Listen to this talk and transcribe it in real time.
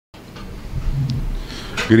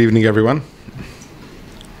Good evening, everyone.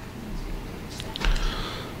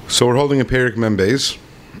 So we're holding a Perek Mem Beis.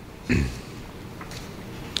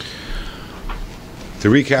 To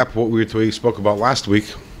recap what we spoke about last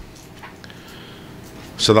week,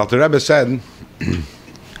 so the Rebbe said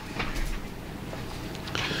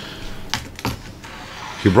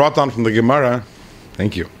he brought down from the Gemara.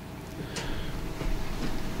 Thank you.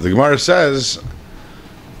 The Gemara says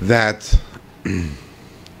that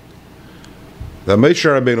that Moshe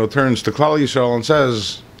Rabbeinu turns to Klal Yisrael and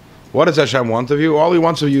says, "What does Hashem want of you? All He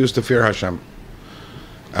wants of you is to fear Hashem."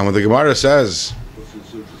 And when the Gemara says,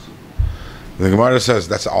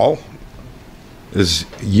 "That's all." Is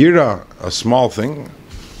Yira a small thing?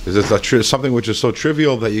 Is it something which is so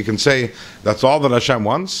trivial that you can say that's all that Hashem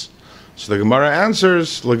wants? So the Gemara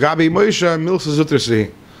answers, "L'gabi Moshe milsa zutrsi,"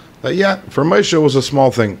 that for Moshe it was a small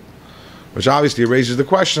thing, which obviously raises the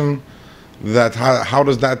question that how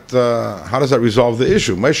does that resolve the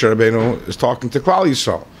issue? Moshe Rabbeinu is talking to Klal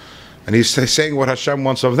Yisrael, and he's saying what Hashem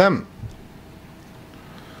wants of them.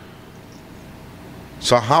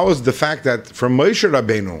 So how is the fact that for Moshe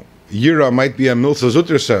Rabbeinu, Yira might be a milsa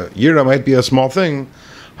zutrsa, Yira might be a small thing,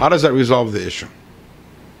 how does that resolve the issue?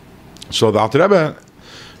 So the Alter Rebbe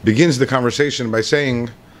begins the conversation by saying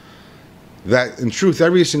that in truth,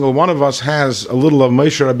 every single one of us has a little of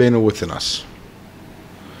Moshe Rabbeinu within us.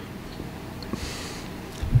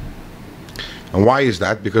 And why is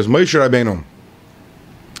that? Because Moshe Rabbeinu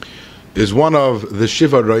is one of the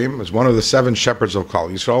Shiva Roim, is one of the 7 shepherds of Klal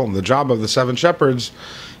Yisrael, and the job of the 7 shepherds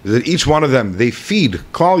is that each one of them, they feed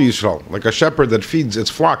Klal Yisrael, like a shepherd that feeds its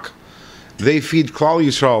flock. They feed Klal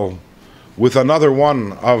Yisrael with another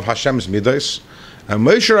one of Hashem's midos. And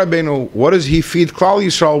Moshe Rabbeinu, what does he feed Klal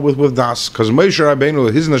Yisrael with das? Because Moshe Rabbeinu,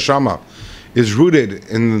 his neshama, is rooted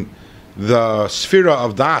in the sphera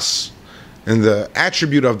of das, in the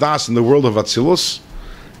attribute of das in the world of Atzilus.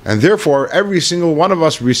 And therefore, every single one of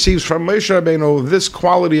us receives from Moshe Rabbeinu this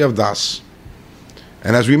quality of das.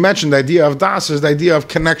 And as we mentioned, the idea of das is the idea of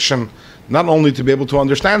connection, not only to be able to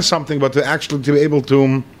understand something, but to actually to be able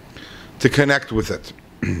to connect with it.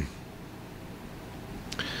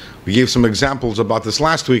 We gave some examples about this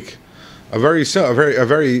last week. A very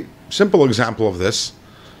simple example of this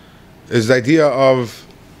is the idea of,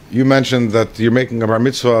 you mentioned that you're making a bar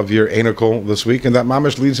mitzvah of your anicle this week, and that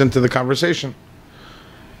mamish leads into the conversation.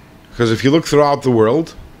 Because if you look throughout the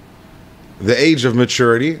world, the age of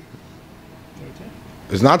maturity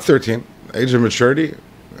is not 13. The age of maturity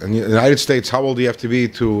in the United States, how old do you have to be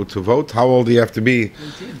to vote? How old do you have to be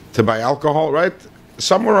 18. to buy alcohol, right?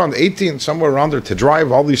 Somewhere around 18, somewhere around there, to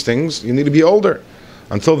drive, all these things, you need to be older.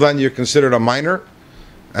 Until then, you're considered a minor.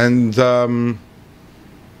 And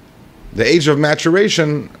the age of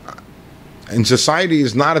maturation in society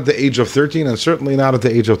is not at the age of 13 and certainly not at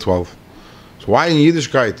the age of 12. So why in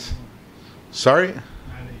Yiddishkeit? Sorry? Not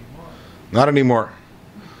anymore. Not anymore.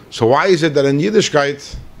 So why is it that in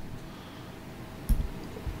Yiddishkeit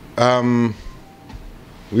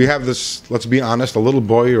we have this, let's be honest, a little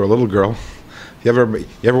boy or a little girl? You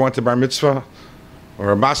ever went to bar mitzvah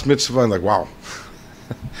or a bas mitzvah and like, wow,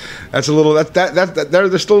 that's a little,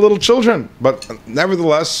 they're still little children, but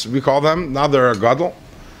nevertheless we call them, now they're a gadol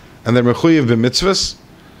and they're mechuyev b'mitzvahs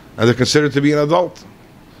and they're considered to be an adult.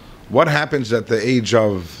 What happens at the age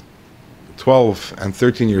of 12 and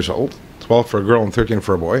 13 years old? 12 for a girl and 13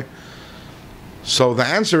 for a boy. So the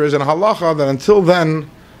answer is in halacha that until then,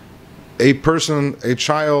 a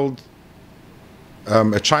child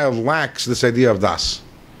lacks this idea of das.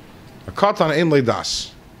 A katan ein le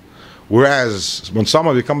das. Whereas when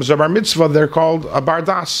someone becomes a bar mitzvah, they're called a bar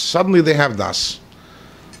das. Suddenly they have das.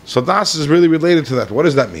 So das is really related to that. What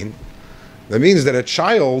does that mean? That means that a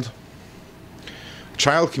child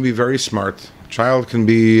can be very smart. A child can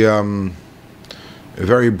be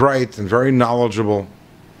very bright and very knowledgeable,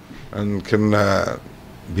 and can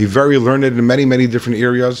be very learned in many, many different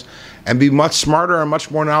areas, and be much smarter and much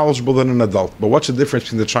more knowledgeable than an adult. But what's the difference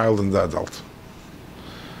between the child and the adult?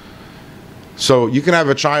 So you can have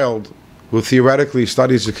a child who theoretically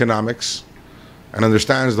studies economics and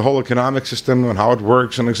understands the whole economic system and how it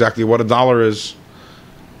works and exactly what a dollar is.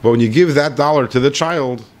 But when you give that dollar to the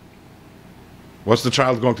child, what's the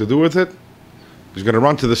child going to do with it? He's going to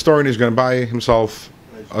run to the store and he's going to buy himself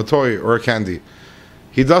a toy or a candy.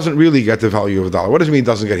 He doesn't really get the value of a dollar. What does it mean he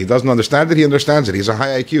doesn't get it? He doesn't understand it, he understands it. He's a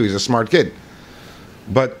high IQ, he's a smart kid.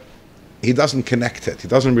 But he doesn't connect it, he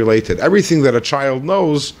doesn't relate it. Everything that a child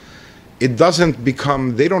knows, it doesn't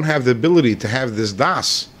become, they don't have the ability to have this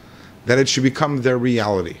das, that it should become their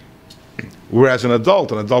reality. Whereas an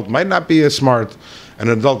adult might not be as smart, an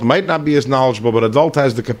adult might not be as knowledgeable, but an adult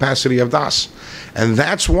has the capacity of das. And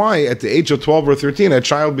that's why at the age of 12 or 13, a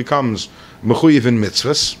child becomes mechuyev in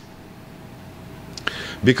mitzvahs.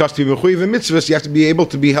 Because to be mechuyev in mitzvahs, you have to be able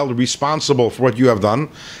to be held responsible for what you have done.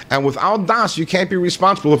 And without das, you can't be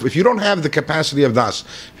responsible. If you don't have the capacity of das,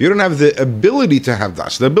 if you don't have the ability to have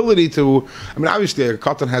das, the ability to, I mean, obviously a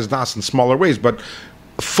katan has das in smaller ways, but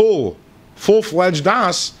full-fledged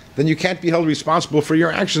das, then you can't be held responsible for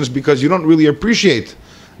your actions because you don't really appreciate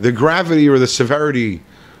the gravity or the severity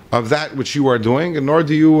of that which you are doing, and nor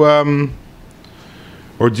do you,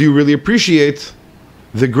 or do you really appreciate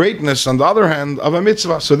the greatness, on the other hand, of a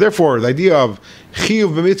mitzvah. So therefore, the idea of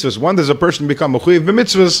chiyuv b'mitzvahs, when does a person become a chiyuv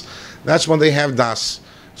b'mitzvahs? That's when they have das.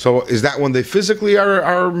 So is that when they physically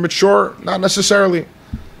are mature? Not necessarily.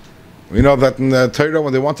 We know that in the Torah,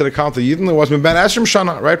 when they wanted to count the Yidden, it was Ben Esrim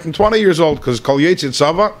Shana, right from 20 years old, because Kol Yetzit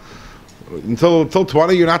Sava, until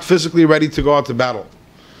 20, you're not physically ready to go out to battle.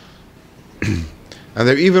 And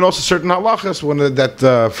there are even also certain halachas when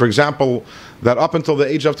for example, that up until the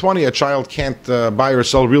age of 20, a child can't buy or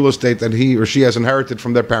sell real estate that he or she has inherited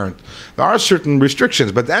from their parent. There are certain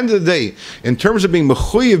restrictions, but at the end of the day, in terms of being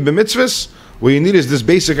mechuyev b'mitzvahs, what you need is this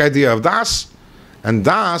basic idea of das, and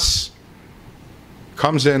das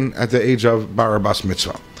comes in at the age of bar bas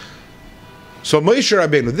mitzvah. So Moshe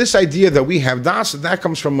Rabbeinu, this idea that we have das, that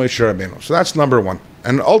comes from Moshe Rabbeinu. So that's number one.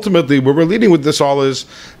 And ultimately, where we're leading with this all is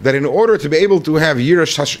that in order to be able to have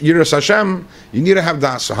Yiras Hashem, you need to have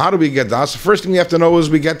das. So how do we get das? The first thing you have to know is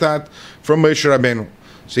we get that from Moshe Rabbeinu.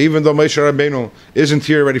 So even though Moshe Rabbeinu isn't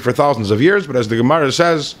here already for thousands of years, but as the Gemara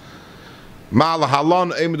says, that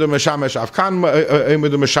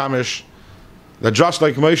just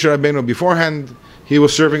like Moshe Rabbeinu beforehand, he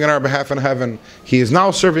was serving on our behalf in heaven. He is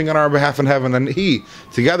now serving on our behalf in heaven, and he,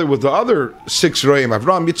 together with the other 6 Roim,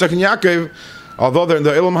 Avraham, Yitzchak, and Yaakov, although they're in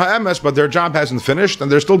the Ilum HaEmes, but their job hasn't finished, and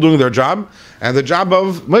they're still doing their job. And the job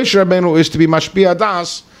of Moshe Rabbeinu is to be Mashpia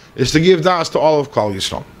Das, is to give Das to all of Klal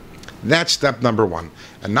Yisrael. That's step number 1.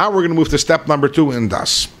 And now we're going to move to step number 2 in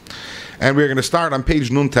Das. And we're going to start on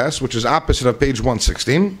page Nun Tes, which is opposite of page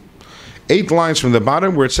 116. 8 lines from the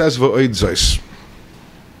bottom where it says V'oid Zois.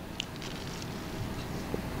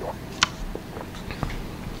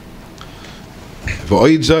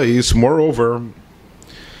 Moreover,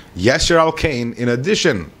 Yesher al Kain, in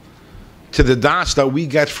addition to the das that we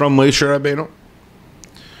get from Moshe Rabbeinu,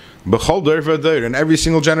 B'chol Dor V'Dor, in every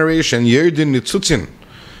single generation, Yerdin Nitzutzin,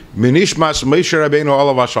 Minishmas Moshe Rabbeinu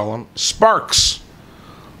Olav HaShalom, sparks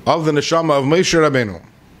of the neshama of Moshe Rabbeinu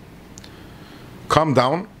come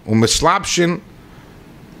down, U'mislapshin,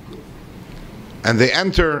 and they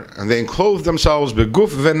enter and they enclose themselves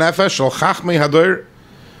B'guf V'nefesh Al Chachmei Hador,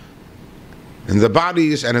 in the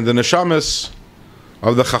bodies and in the neshamas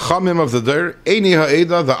of the chachamim of the der, Eini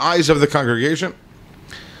ha'eda, the eyes of the congregation,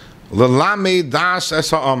 L'lamei das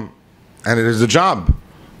es ha'am, and it is the job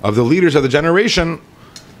of the leaders of the generation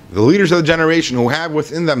who have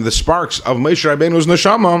within them the sparks of Moshe Rabbeinu's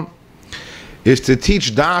neshama, is to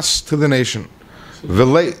teach das to the nation.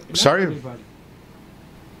 Sorry?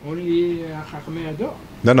 Only Chachamei Ador.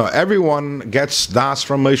 No, everyone gets das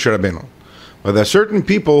from Moshe Rabbeinu. But there are certain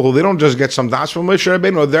people who they don't just get some das from Moshe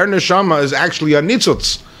Rabbeinu, their neshama is actually a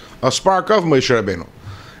nitzutz, a spark of Moshe Rabbeinu.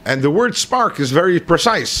 And the word spark is very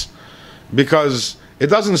precise, because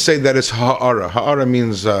it doesn't say that it's ha'ara. Ha'ara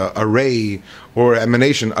means a ray or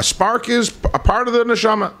emanation. A spark is a part of the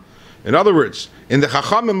neshama. In other words, in the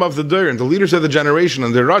chachamim of the der, and the leaders of the generation,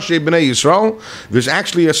 and the Rashi B'nai Yisrael, there's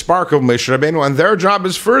actually a spark of Moshe Rabbeinu, and their job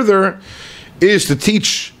is to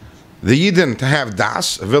teach the Yidden to have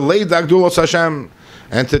das, v'lei dagdulos Hashem,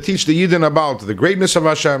 and to teach the Yidden about the greatness of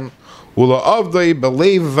Hashem, ula'avdei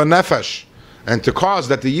b'leiv v'nefesh, and to cause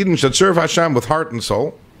that the Yidden should serve Hashem with heart and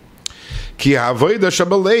soul. Ki ha'avoida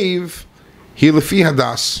shabeleiv hi lefi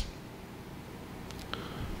hadas.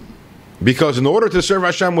 Because in order to serve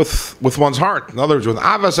Hashem with one's heart, in other words, with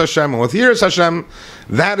avas Hashem and with yiras Hashem,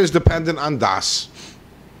 that is dependent on das.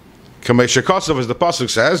 Kamei as the pasuk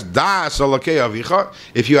says, das alakei avicha.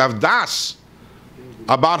 If you have das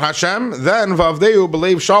about Hashem, then vavdeu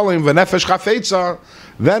b'leiv shalim v'nefesh chafetza.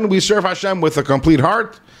 Then we serve Hashem with a complete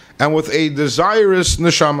heart and with a desirous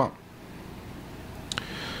neshama.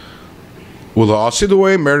 And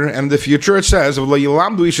in the future it says, in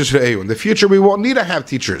the future we won't need to have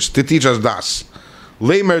teachers to teach us das.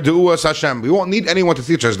 We won't need anyone to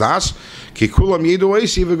teach us das. Because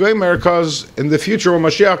in the future when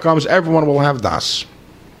Mashiach comes, everyone will have das.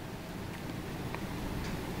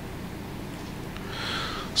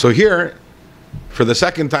 So here, for the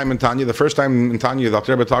second time in Tanya. The first time in Tanya, the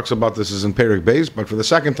Rebbe talks about this is in Perek Beis, but for the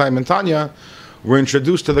second time in Tanya, we're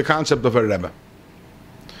introduced to the concept of a Rebbe.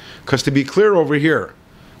 Because to be clear over here,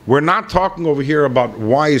 we're not talking over here about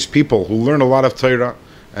wise people who learn a lot of Torah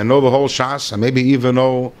and know the whole Shas and maybe even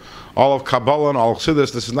know all of Kabbalah and all of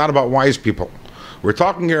Chassidus. This is not about wise people. We're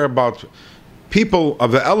talking here about people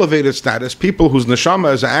of the elevated status, people whose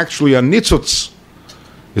neshama is actually a nitzutz,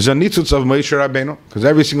 of Moshe Rabbeinu, because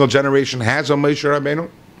every single generation has a Moshe Rabbeinu.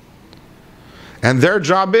 And their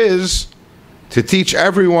job is to teach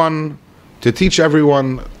everyone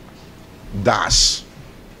das.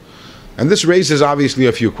 And this raises obviously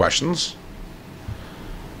a few questions.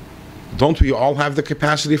 Don't we all have the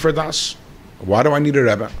capacity for das? Why do I need a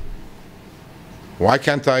Rebbe? Why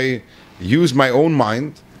can't I use my own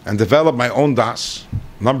mind and develop my own das?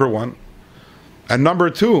 Number one. And number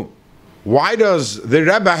two, why does the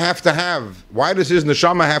Rebbe why does his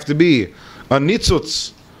neshama have to be a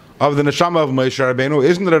nitzutz of the neshama of Moshe Rabbeinu?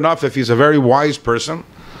 Isn't it enough if he's a very wise person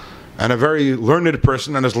and a very learned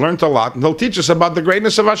person and has learned a lot, and he'll teach us about the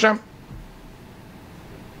greatness of Hashem?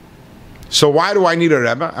 So why do I need a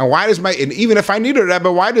Rebbe? And even if I need a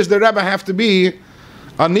Rebbe, why does the Rebbe have to be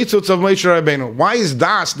a nitzutz of Moshe Rabbeinu? Why is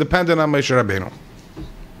das dependent on Moshe Rabbeinu?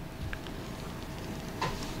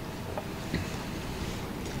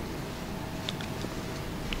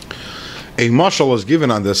 A mashal is given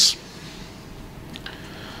on this.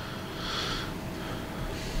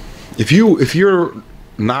 If you're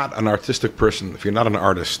not an artistic person, if you're not an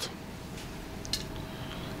artist,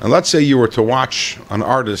 and let's say you were to watch an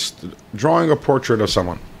artist drawing a portrait of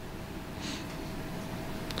someone,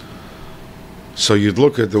 so you'd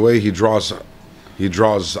look at the way he draws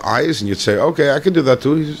eyes, and you'd say, okay, I could do that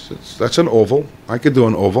too. That's an oval. I could do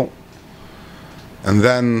an oval. And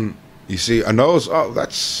then you see a nose. Oh,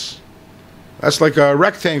 that's like a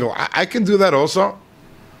rectangle. I can do that also.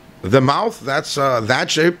 The mouth, that's that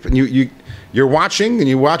shape. And you're watching, and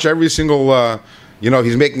you watch every single,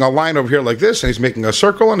 he's making a line over here like this, and he's making a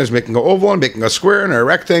circle, and he's making an oval, and making a square, and a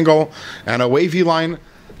rectangle, and a wavy line.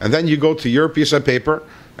 And then you go to your piece of paper,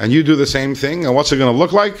 and you do the same thing. And what's it going to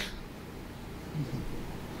look like?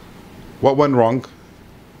 What went wrong?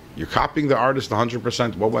 You're copying the artist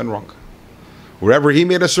 100%. What went wrong? Wherever he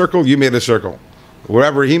made a circle, you made a circle.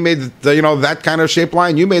 Wherever he made that kind of shape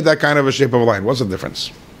line, you made that kind of a shape of a line. What's the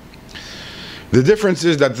difference? The difference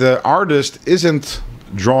is that the artist isn't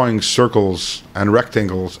drawing circles and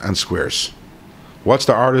rectangles and squares. What's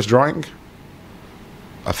the artist drawing?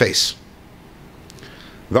 A face.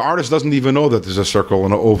 The artist doesn't even know that there's a circle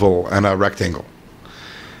and an oval and a rectangle.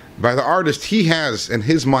 By the artist, he has in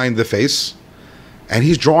his mind the face, and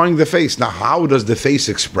he's drawing the face. Now, how does the face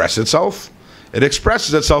express itself? It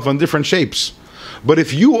expresses itself in different shapes. But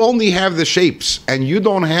if you only have the shapes and you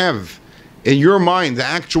don't have in your mind the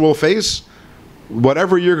actual face,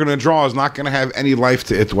 whatever you're going to draw is not going to have any life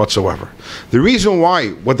to it whatsoever. The reason why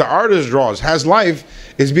what the artist draws has life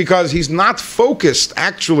is because he's not focused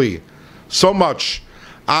actually so much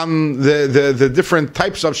on the different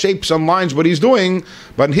types of shapes and lines, what he's doing,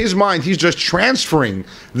 but in his mind he's just transferring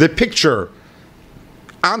the picture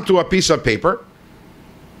onto a piece of paper,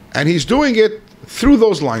 and he's doing it through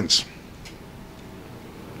those lines.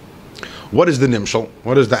 What is the nimshal?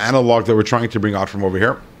 What is the analog that we're trying to bring out from over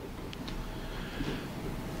here?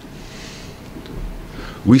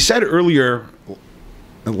 We said earlier,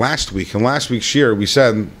 in last week's shir, we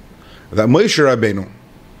said that Moshe Rabbeinu,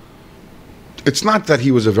 it's not that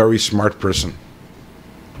he was a very smart person.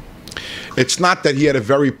 It's not that he had a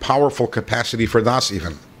very powerful capacity for das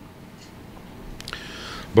even.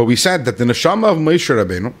 But we said that the neshama of Moshe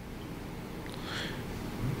Rabbeinu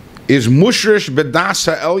is mushrish bedas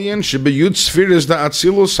ha'elyon shebeyud sfiris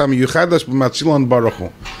da'atzilus ha'miyuchadas b'matzilan baruch hu.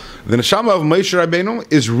 The neshama of Moshe Rabbeinu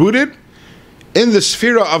is rooted in the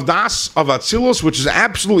sphera of das, of atzilus, which is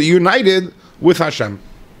absolutely united with Hashem.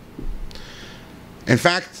 In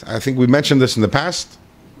fact, I think we mentioned this in the past,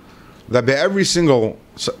 that by every single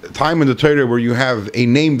time in the Torah where you have a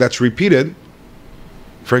name that's repeated,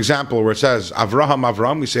 for example, where it says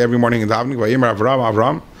Avram, we say every morning in davening, Vayimer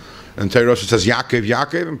Avram, and Torah also says Yaakov,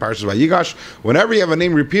 in Parashas Vayigash. Whenever you have a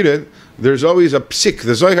name repeated, there's always a psik.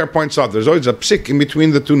 The Zohar points out there's always a psik in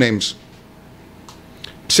between the two names.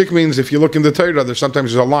 Psik means, if you look in the Torah, there's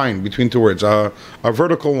sometimes a line between two words, a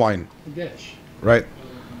vertical line. A dash. Right.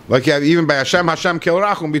 Like you have even by Hashem Kel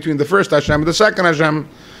Rachum, between the first Hashem and the second Hashem,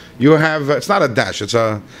 you have, it's not a dash, it's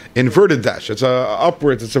a inverted dash. It's a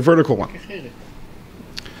upwards, it's a vertical one.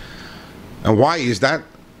 And why is that?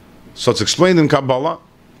 So it's explained in Kabbalah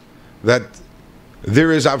that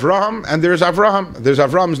there is Avraham and there is Avraham. There's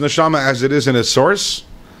Avraham's neshama as it is in its source,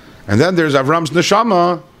 And then there's Avram's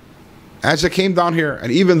neshama as it came down here.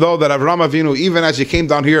 And even though that Avram Avinu, even as he came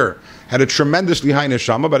down here, had a tremendously high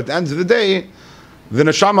neshama, but at the end of the day, the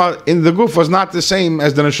neshama in the guf was not the same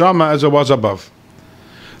as the neshama as it was above.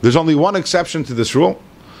 There's only one exception to this rule,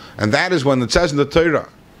 and that is when it says in the Torah,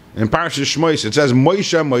 in Parashas Shmois, it says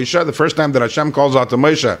Moshe, Moshe. The first time that Hashem calls out to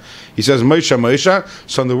Moshe, he says Moshe, Moshe.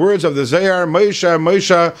 So in the words of the Zohar, Moshe,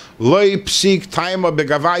 Moshe, Loi psik taima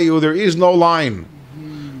begavayu, there is no line,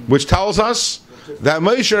 which tells us that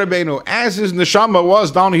Moshe Rabbeinu, as his neshama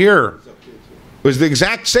was down here, was the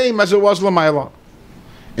exact same as it was Lamaila.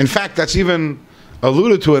 In fact, that's even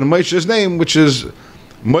alluded to in Moshe's name, which is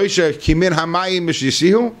Moshe Kimin Hamayim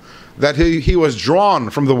Mishisihu, that he was drawn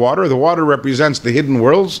from the water. The water represents the hidden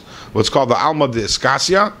worlds, what's called the Alma de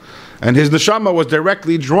Iskasia, and his neshama was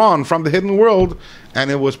directly drawn from the hidden world, and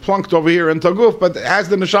it was plunked over here into Guf. But as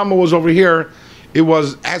the neshama was over here, it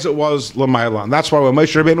was as it was Lamaila. And that's why when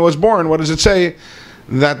Moshe Rabbeinu was born, what does it say?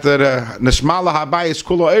 That the Nishmala Habayis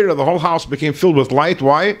Kulo Eira, the whole house became filled with light.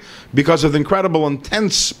 Why? Because of the incredible,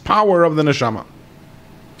 intense power of the neshama.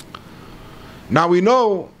 Now we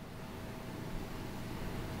know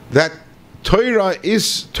that Torah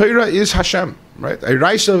is Hashem, right?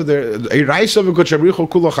 Torah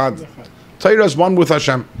is one with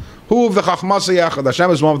Hashem. Who of the Chachma Yachad?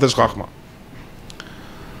 Hashem is one with His Chachma.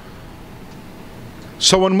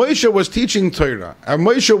 So when Moshe was teaching Torah, and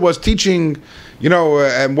Moshe was teaching,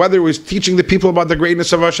 and whether he was teaching the people about the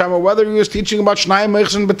greatness of Hashem, or whether he was teaching about Shnai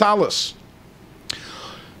Meichs and Betalis,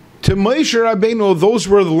 to Moshe Rabbeinu, those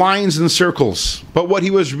were lines and circles. But what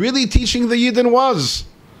he was really teaching the Yidden was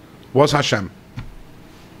Hashem.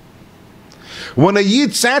 When a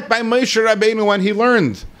Yid sat by Moshe Rabbeinu and he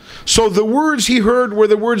learned, so the words he heard were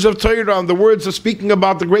the words of Torah, and the words of speaking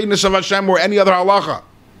about the greatness of Hashem or any other halacha.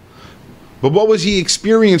 But what was he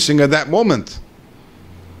experiencing at that moment?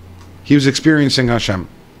 He was experiencing Hashem.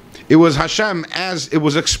 It was Hashem as it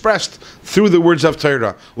was expressed through the words of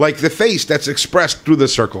Torah, like the face that's expressed through the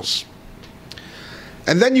circles.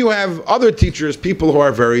 And then you have other teachers, people who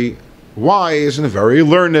are very wise and very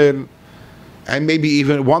learned, and maybe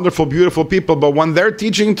even wonderful, beautiful people, but when they're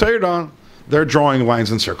teaching Torah, they're drawing lines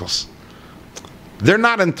and circles. They're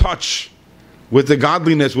not in touch with the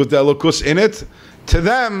godliness, with the elokus in it. To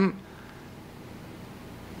them,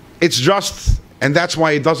 it's just, and that's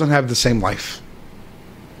why it doesn't have the same life.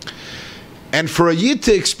 And for a Yid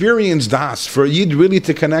to experience das, for a Yid really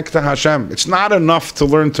to connect to Hashem, it's not enough to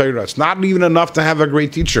learn Torah. It's not even enough to have a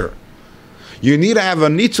great teacher. You need to have a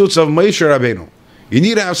nitzutz of Moshe Rabbeinu. You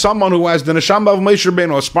need to have someone who has the neshama of Moshe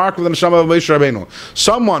Rabbeinu, a spark of the neshama of Moshe Rabbeinu.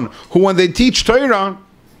 Someone who, when they teach Torah,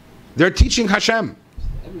 they're teaching Hashem.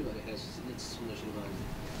 Everybody has nitzutz of Moshe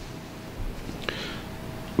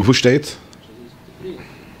Rabbeinu. Wo steht?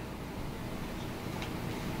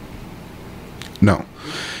 No.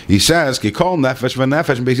 He says, "Kikol nefesh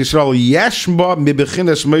v'nefesh b'Beis Yisrael yesh ba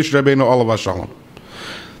mibechinas Moshe Rabbeinu olav hashalom."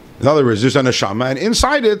 In other words, there's a neshama, and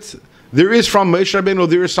inside it, there is from Moshe Rabbeinu,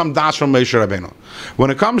 there is some das from Moshe Rabbeinu. When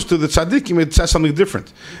it comes to the tzaddikim, it says something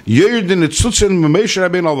different. Yerdin etzutzin Moshe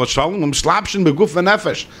Rabbeinu olav hashalom umslapshin beguf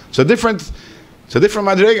v'nefesh. It's a different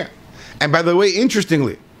madrega. And by the way,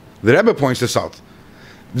 interestingly, the Rebbe points this out,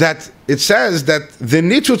 that it says that the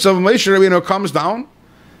nitzutz of Moshe Rabbeinu comes down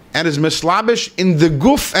and is mislabish in the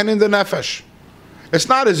guf and in the nefesh. It's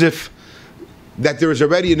not as if that there is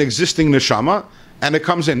already an existing neshama and it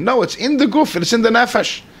comes in. No, it's in the guf and it's in the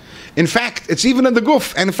nefesh. In fact, it's even in the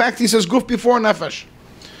guf. And in fact, he says guf before nefesh.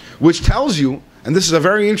 Which tells you, and this is a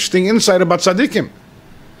very interesting insight about tzaddikim,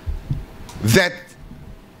 that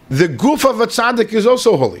the guf of a tzaddik is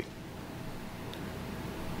also holy.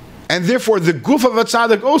 And therefore, the guf of a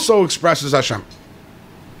tzaddik also expresses Hashem.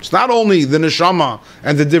 It's not only the neshama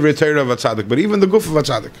and the divrei Torah of a tzaddik, but even the guf of a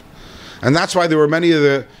tzaddik. And that's why there were many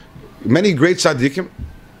great tzaddikim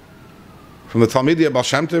from the Talmidei of Baal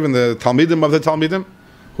Shem Tov and the Talmidim of the Talmidim,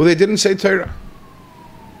 who they didn't say Torah.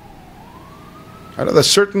 I know there's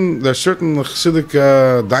certain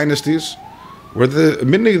Chassidic dynasties where the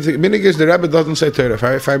minig is the Rebbe doesn't say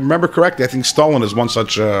Torah. If I remember correctly, I think Stalin is one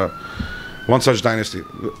such dynasty,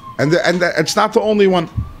 and it's not the only one.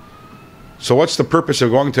 So what's the purpose of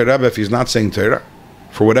going to Rebbe if he's not saying Torah,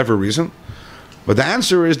 for whatever reason? But the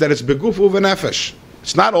answer is that it's beguf uva nefesh.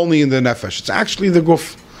 It's not only in the nefesh, it's actually the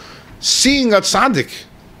guf. Seeing a tzaddik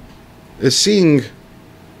is seeing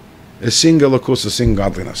elokus, is seeing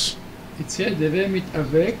godliness. It said, "Deve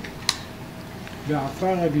mitavek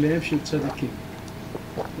ve'afar ragleihem shel tzaddikim."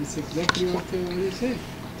 That's exactly what he said.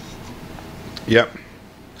 Yep.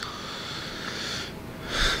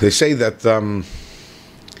 They say that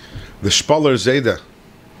the Spaller Zayda,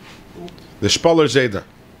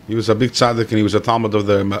 He was a big tzaddik, and he was a Talmud of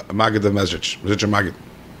the Maggid of Mezrich Maggid.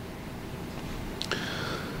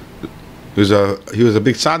 He was a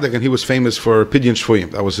big tzaddik, and he was famous for Pidyon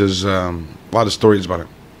Shvuyim. That was his a lot of stories about him.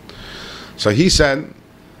 So he said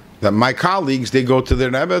that my colleagues, they go to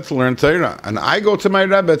their Rebbe to learn Torah, and I go to my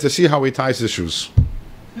Rebbe to see how he ties his shoes.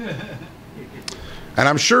 And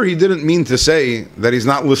I'm sure he didn't mean to say that he's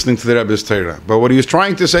not listening to the Rebbe's Torah, but what he was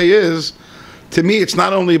trying to say is, to me, it's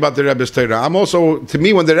not only about the Rebbe's Torah. To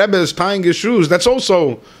me, when the Rebbe is tying his shoes, that's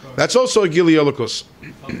also a Gili Elokus.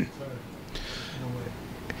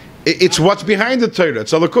 It's what's behind the Torah.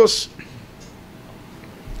 It's Elokus.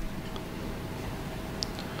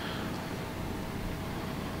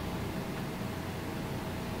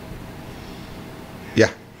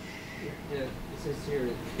 Yeah. Yeah, it says here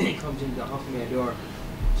it comes into Hafmei Ador,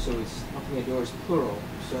 so it's Hafmei Ador is plural.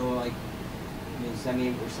 So like, does that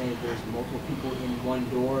mean we're saying that there's multiple people in one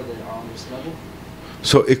door that are on this level?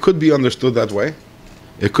 So it could be understood that way.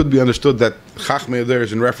 It could be understood that Chachmei Ador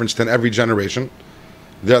is in reference to every generation.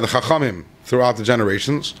 They are the Chachamim throughout the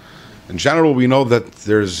generations. In general, we know that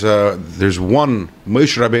there's one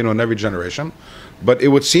Moshe Rabbeinu in every generation, but it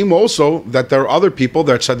would seem also that there are other people,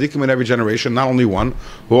 there are tzaddikim in every generation, not only one,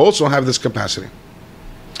 who also have this capacity.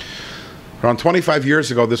 Around 25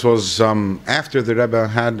 years ago, this was after the Rebbe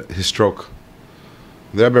had his stroke.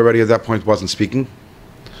 The Rebbe already at that point wasn't speaking.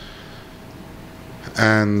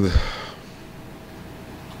 And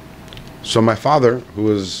so my father, who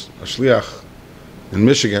was a shliach in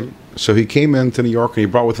Michigan, so he came into New York and he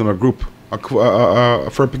brought with him a group for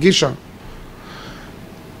a Pegisha.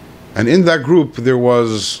 And in that group there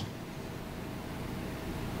was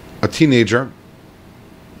a teenager,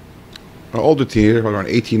 an older teenager,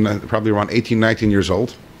 probably around 18, 19 years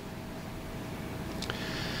old.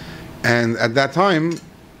 And at that time,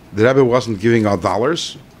 the Rebbe wasn't giving out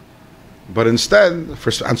dollars, but instead,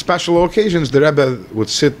 on special occasions, the Rebbe would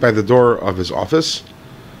sit by the door of his office,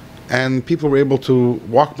 and people were able to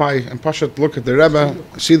walk by and Pashat look at the Rebbe,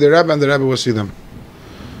 see the Rebbe, and the Rebbe would see them.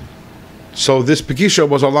 So this Pegisha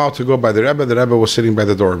was allowed to go by the Rebbe was sitting by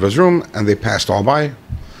the door of his room, and they passed all by.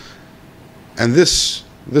 And this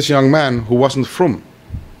young man who wasn't from,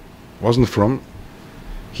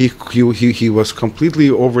 he was completely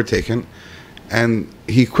overtaken, and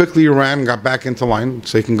he quickly ran, got back into line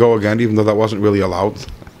so he can go again, even though that wasn't really allowed.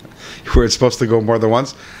 You were supposed to go more than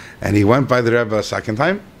once. And he went by the Rebbe a second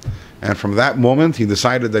time, and from that moment he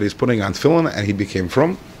decided that he's putting on tefillin, and he became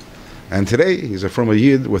frum. And today he's a frum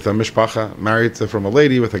yid with a mishpacha, married to from a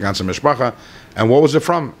lady with a ganze mishpacha. And what was it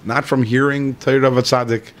from? Not from hearing Torah of a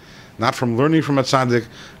tzaddik, not from learning from a tzaddik,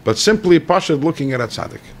 but simply Pashat looking at a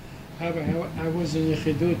tzaddik. I was in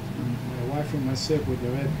Yechidut, my wife and myself with the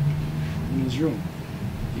Rebbe in his room.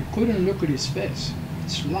 You couldn't look at his face.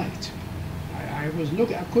 It's light. I was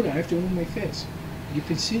looking. I have to move my face. You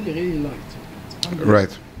can see the really light.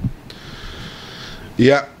 Right.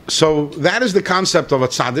 Yeah. So that is the concept of a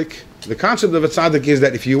tzaddik. The concept of a tzaddik is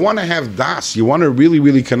that if you want to have das, you want to really,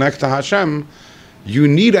 really connect to Hashem, you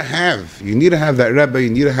need to have that Rebbe, you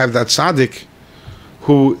need to have that tzaddik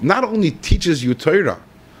who not only teaches you Torah,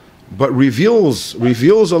 but reveals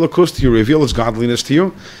Elokus to you, reveals godliness to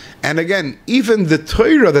you. And again, even the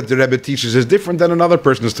Torah that the Rebbe teaches is different than another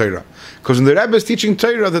person's Torah. Because when the Rebbe is teaching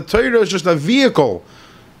Torah, the Torah is just a vehicle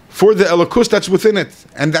for the Elokus that's within it,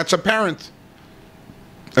 and that's apparent.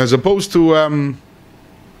 As opposed to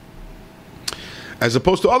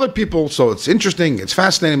other people, so it's interesting, it's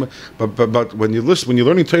fascinating. But when you're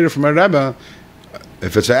learning Torah from a Rebbe,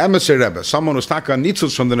 if it's an emissary Rebbe, someone who's taka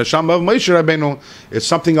nitzutz from the neshama of Moshe Rabbeinu, it's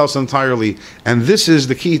something else entirely. And this is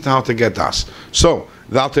the key to how to get das. So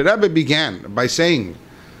the Alter Rebbe began by saying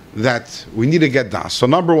that we need to get das. So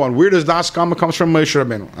number one, where does das come? It comes from Moshe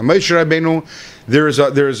Rabbeinu. And Moshe Rabbeinu, there is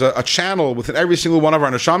a channel within every single one of our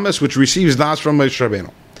neshamas which receives das from Moshe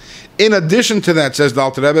Rabbeinu. In addition to that, says the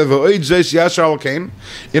Alter Rebbe,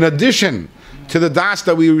 in addition to the das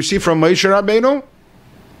that we receive from Moshe Rabbeinu,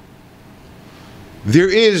 there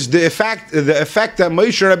is the effect that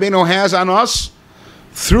Moshe Rabbeinu has on us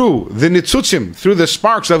through the nitzutzim, through the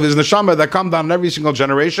sparks of his neshama that come down in every single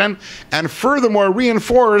generation, and furthermore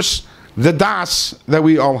reinforce the das that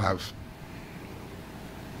we all have.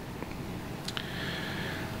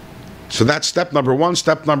 So that's step number one.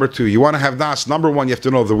 Step number two, you want to have das. Number one, you have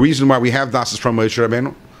to know the reason why we have das is from Moshe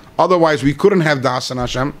Rabbeinu. Otherwise, we couldn't have das in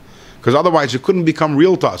Hashem, because otherwise it couldn't become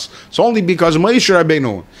real to us. It's only because Moshe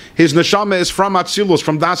Rabbeinu, his neshama is from Atzilus,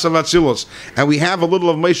 from das of Atzilus, and we have a little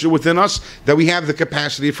of Moshe within us, that we have the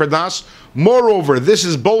capacity for das. Moreover, this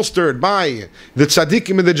is bolstered by the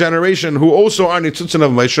tzaddikim in the generation who also are nitzutzin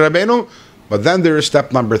of Moshe Rabbeinu. But then there is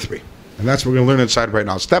step number three. And that's what we're going to learn inside right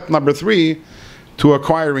now. Step number 3 to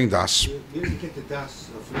acquiring das. Where do you get the das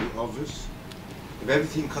from the others? If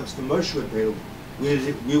everything comes to Moshe Rabbeinu,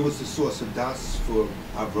 where was the source of das for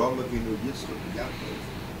Avraham Avinu, Yitzchak, and Yaakov?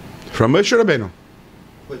 From Moshe Rabbeinu.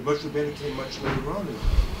 But Moshe Rabbeinu came much later on.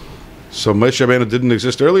 So Moshe Rabbeinu didn't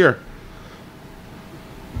exist earlier.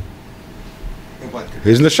 And what?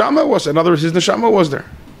 His neshama was, in other words, his neshama was there.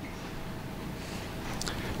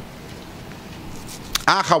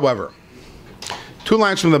 However, 2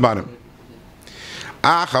 lines from the bottom.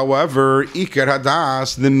 However, Iker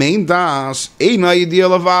Hadas, the main das, Eina Yidiyah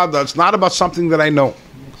Levada. It's not about something that I know.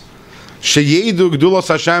 Sheyedu Gdulos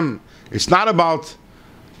Hashem. It's not about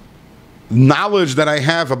knowledge that I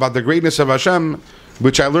have about the greatness of Hashem,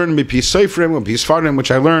 which I learned Mipi Seifrim, Mipi Sfarim,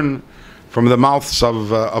 which I learned from the mouths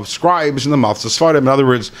of scribes and the mouths of Sfarim. In other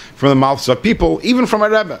words, from the mouths of people, even from a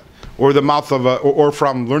Rebbe, or the mouth of or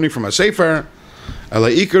from learning from a Sefer.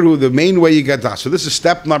 The main way you get das. So this is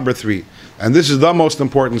step number 3, and this is the most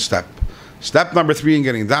important step. Step number 3 in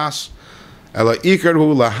getting das. To take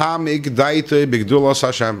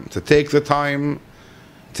the time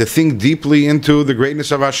to think deeply into the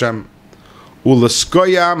greatness of Hashem.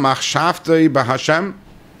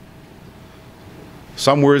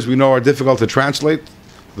 Some words we know are difficult to translate.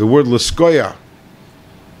 The word leskoya,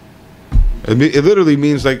 it literally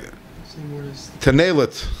means like to nail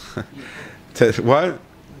it. What?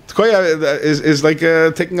 Tkoya is like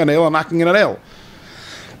taking a nail and knocking in a nail.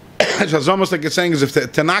 It's almost like it's saying as if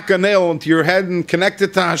to knock a nail into your head and connect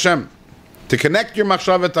it to Hashem. To connect your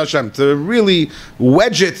machshava to Hashem. To really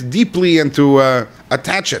wedge it deeply and to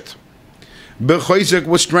attach it. B'choizik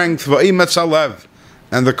with strength, v'aimetz alev,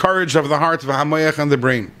 and the courage of the heart, v'hamoyach, and the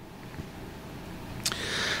brain.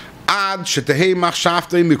 Ad shetehei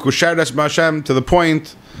machshavtei mikusheres b'Hashem, to the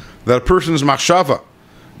point that a person's machshava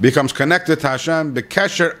becomes connected to Hashem,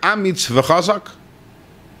 b'kesher amitz v'chazak,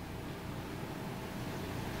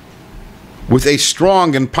 with a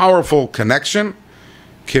strong and powerful connection,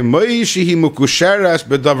 k'moi mukusheres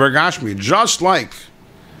b'davar gashmi, just like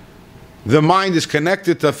the mind is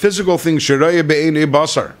connected to physical things, shiraya be'enei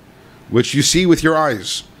basar, which you see with your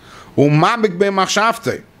eyes, umabik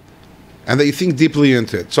be'machshavtei, and that you think deeply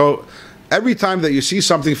into it. So every time that you see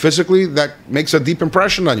something physically, that makes a deep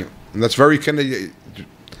impression on you, and that's very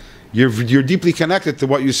you're deeply connected to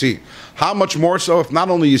what you see. How much more so if not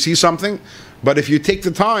only you see something, but if you take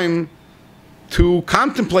the time to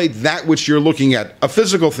contemplate that which you're looking at, a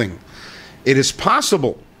physical thing. It is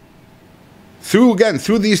possible through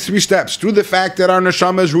these 3 steps, through the fact that our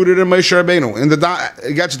neshama is rooted in Moshe Rabbeinu,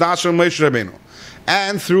 it gets das from Moshe Rabbeinu,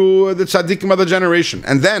 and through the tzaddikim of the generation.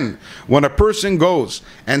 And then, when a person goes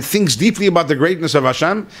and thinks deeply about the greatness of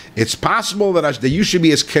Hashem, it's possible that you should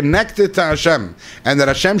be as connected to Hashem, and that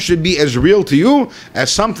Hashem should be as real to you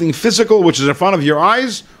as something physical which is in front of your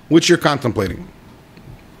eyes, which you're contemplating.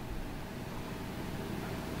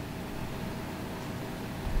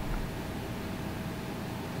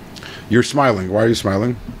 You're smiling. Why are you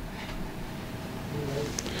smiling?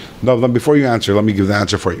 No, before you answer, let me give the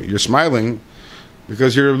answer for you. You're smiling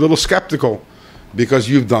because you're a little skeptical, because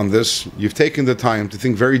you've done this. You've taken the time to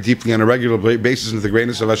think very deeply on a regular basis into the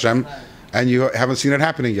greatness of Hashem, and you haven't seen it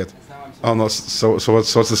happening yet. Oh no! So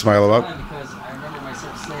what's the smile about? Because I remember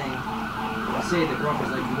myself saying, I'll say the bracha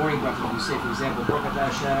is like the morning bracha. You say, for example, bracha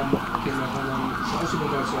Hashem, so also go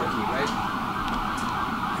to Sarki, right?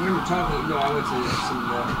 I remember talking. I went to some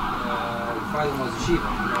father-in-law's yeshiva,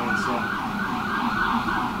 and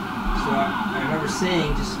so I remember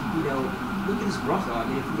saying, just look at this bracha. I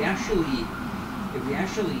mean, if we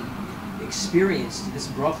actually experienced this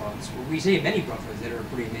bracha, we say many brachas that are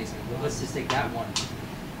pretty amazing, but let's just take that one.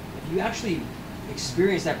 If you actually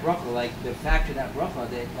experience that bracha, like the fact of that bracha,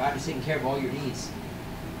 that God is taking care of all your needs,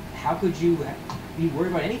 how could you be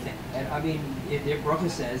worried about anything? And I mean, if their bracha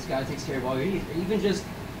says God takes care of all your needs, or even just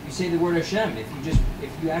you say the word Hashem, if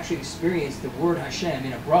you actually experience the word Hashem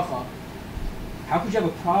in a bracha, how could you have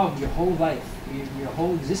a problem your whole life, your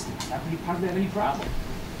whole existence? How could you possibly have any problem?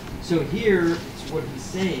 So here, it's what he's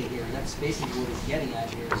saying here, and that's basically what he's getting at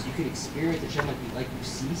here, is you can experience Hashem like you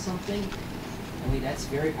see something. I mean, that's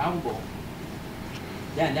very palpable.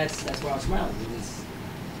 Yeah, and that's why I was smiling, because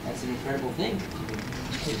that's an incredible thing.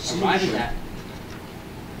 You can arrive at that.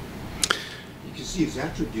 You can see his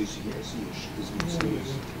attributes, you can't see his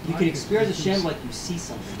mistakes. You can experience Hashem like you see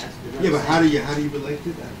something. That's but how do you relate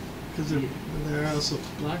to that? Because there are also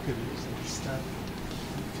blockages that stop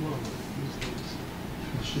the flow.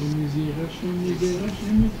 Hashem is here, Hashem is there,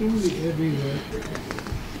 Hashem is truly everywhere.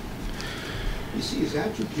 You see his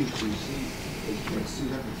attributes, you can't see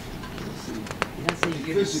that. You're not saying you're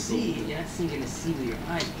going to Physical. see. You're not saying you're going to see with your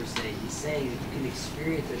eyes per se. He's saying that you can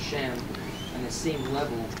experience Hashem on the same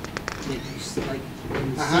level that you like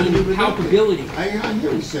in the How do you same relate palpability. I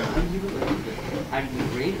hear you, sir. How do you relate to that? How do you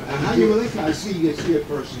agree? How do you relate to that? I see a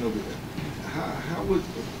person over there. How would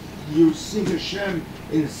you see Hashem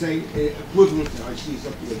in the same equivalent to I see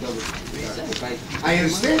something that doesn't? I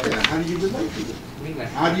understand that. How do you relate to it?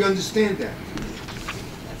 How do you understand that?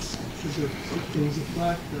 There's a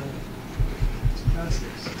flat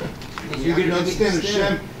process. You can understand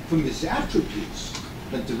Hashem from his attributes,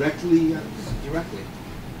 but directly. Directly.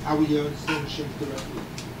 How will you understand Hashem directly?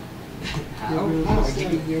 How? Yeah, How? I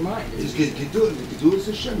give you your mind. You do it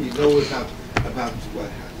Hashem. You know about what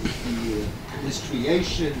his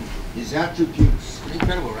creation, his attributes. It's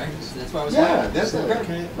incredible, right? That's why I was That's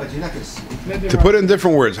incredible. but you're not going to see. Maybe To put it in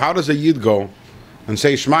different words, how does a Yid go and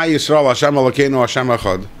say, Shema Yisrael, Hashem Elokeinu, Hashem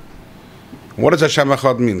Echad? What does Hashem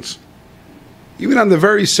Echad means? Even on the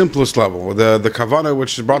very simplest level, the kavanah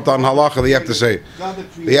which is brought down halacha, they have to say,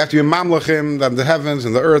 they have to be mamlechim, that the heavens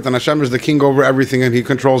and the earth, and Hashem is the king over everything, and He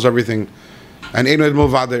controls everything. And Einod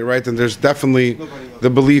Mulvade, right? And there's definitely the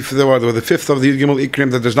belief, the fifth of the Yid Gimel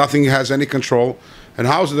Ikrim, that there's nothing He has any control. And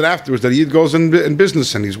how is it afterwards that Yid goes in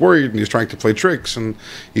business and he's worried and he's trying to play tricks and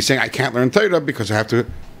he's saying, I can't learn Torah because I have to.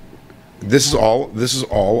 This is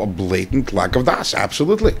all a blatant lack of das.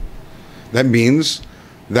 Absolutely. That means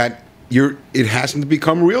that it hasn't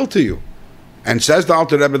become real to you. And says the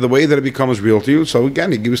Alter Rebbe, the way that it becomes real to you. So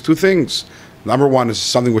again, he gives two things. Number one is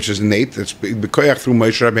something which is innate. It's b'koyach through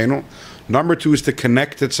Moshe Rabbeinu. Number two is to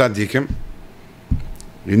connect to tzaddikim.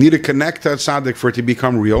 You need to connect to a tzaddik for it to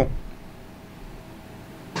become real.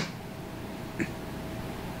 And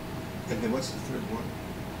then what's the third one?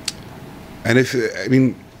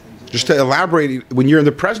 And just to elaborate, when you're in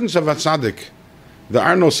the presence of a tzaddik, there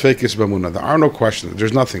are no sfeikis b'emunah. There are no questions.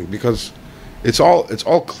 There's nothing, because it's all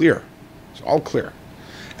clear. It's all clear.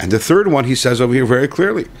 And the third one, he says over here very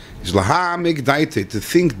clearly, is laha migdaite, to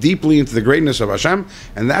think deeply into the greatness of Hashem,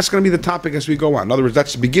 and that's going to be the topic as we go on. In other words,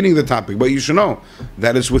 that's the beginning of the topic. But you should know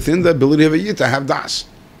that it's within the ability of a yid to have das.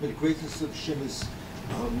 But the greatness of Hashem is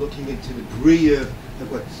looking into the bria,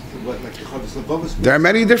 what like the Chavos Levavos. There are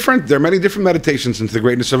many different meditations into the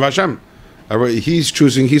greatness of Hashem. He's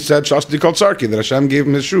choosing. He said Shasti Kol Tzarki, that Hashem gave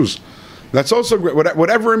him his shoes. That's also great.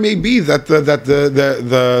 Whatever it may be that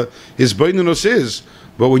his beinunus is.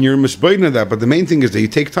 But when you're misbeiding that, but the main thing is that you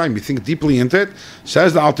take time, you think deeply into it.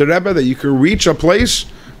 Says the Alter Rebbe that you can reach a place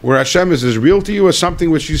where Hashem is as real to you as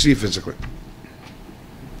something which you see physically.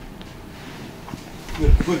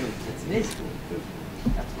 That's amazing.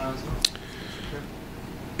 That's what I was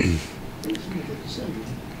going.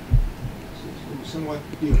 Somewhat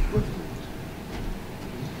be equivalent.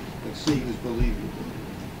 Like seeing is believing.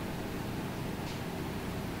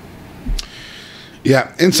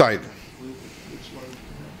 Yeah, inside.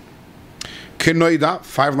 Kenoida,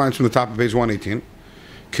 5 lines from the top of page 118.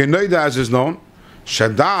 Kenoida, as is known,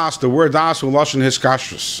 shadas, the word das, uloshin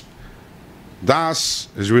hiskashrus. Das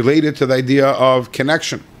is related to the idea of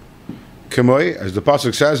connection. Kemoi, as the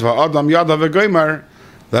pasuk says, va'adam yada v'goymer,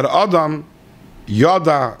 that Adam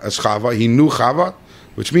yada as Chava, he knew Chava,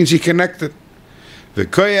 which means he connected.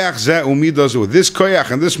 V'koyach ze umidazu, this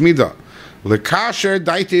koyach and this midah, l'kasher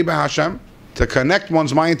daiti b'Hashem, to connect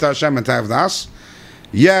one's mind to Hashem and to have das.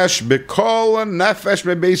 Yesh bekol nefesh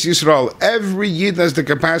bebeis Yisrael. Every yid has the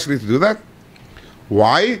capacity to do that.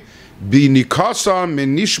 Why? Binikasa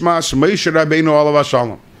min nishmas Moshe Rabbeinu alav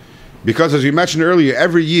shalom. Because as we mentioned earlier,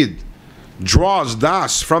 every yid draws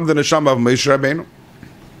das from the neshama of Moshe Rabbeinu.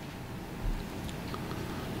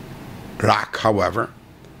 Rak, however,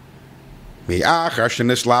 because the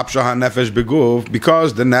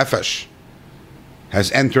nefesh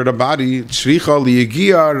has entered a body, tzricha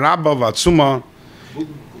liyigia rabba vatzuma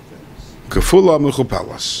kefula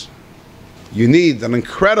mechupelas. You need an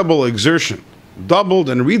incredible exertion, doubled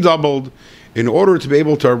and redoubled, in order to be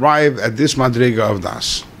able to arrive at this madrega of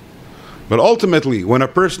das. But ultimately, when a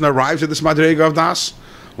person arrives at this madrega of das,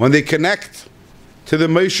 when they connect to the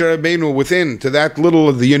Moshe Rabbeinu within, to that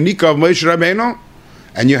little, the unique of Moshe Rabbeinu,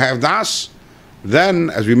 and you have das, then,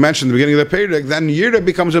 as we mentioned at the beginning of the Perek, then Yireh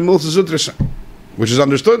becomes a Miltzutrasa, which is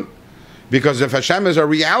understood. Because if Hashem is a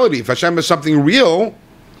reality, if Hashem is something real,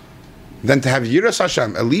 then to have Yiras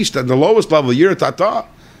Hashem, at least at the lowest level, Yirat Tata,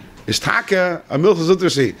 is Taka, a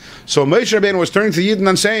Miltzutrasi. So Moshe Rabbeinu was turning to Yidden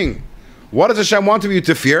and saying, what does Hashem want of you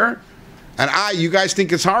to fear? And you guys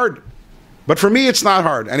think it's hard. But for me, it's not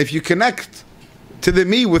hard. And if you connect to the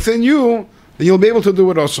me within you, then you'll be able to do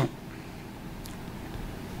it also.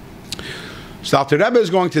 So Alter Rebbe is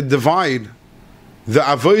going to divide the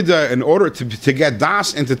avodah in order to get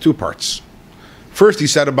das into two parts. First, he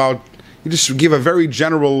said about, he just give a very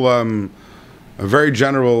general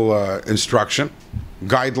instruction,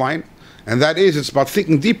 guideline, and that is, it's about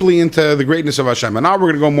thinking deeply into the greatness of Hashem. And now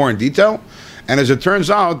we're going to go more in detail. And as it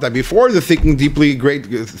turns out, that before the thinking deeply into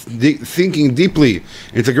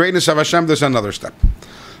the greatness of Hashem, there's another step.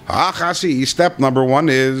 Step number one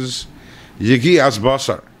is Yigias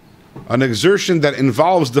Basar, an exertion that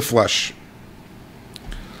involves the flesh.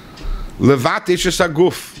 Levatish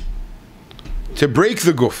Guf, to break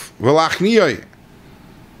the guf, v'lachniyoi,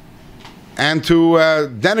 and to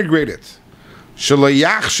denigrate it.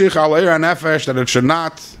 Sh'layachshich al eir nefesh, that it should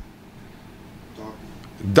not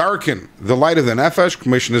darken the light of the nefesh.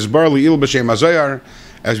 Commission is barley il b'shem hazayar,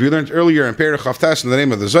 as we learned earlier in Perich Chavtes in the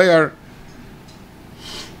name of the Zayar.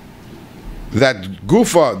 That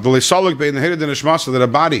gufa, the lisalik bein the hidden nishmasa, that a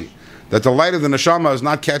body, that the light of the neshama is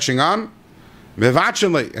not catching on.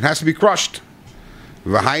 Mevachenle, it has to be crushed.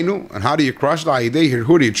 V'hainu, and how do you crush the idei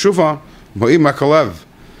hirhuri tshuva mo'im hakalev,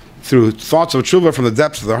 through thoughts of tshuva from the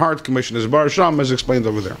depths of the heart. Commission is Baal Shem, as explained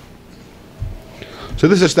over there. So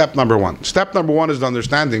this is step number one. Step number one is the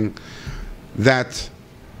understanding that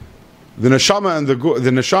the neshama and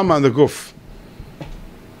the guf,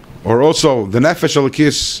 or also the nefesh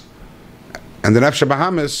alakis and the nefesh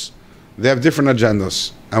bahamis, they have different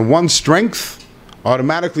agendas, and one's strength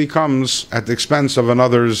automatically comes at the expense of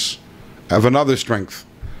another's strength.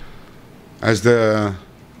 As the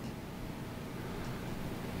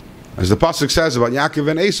pasuk says about Yaakov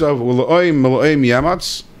and Esav, U'la'oim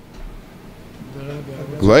yamatz,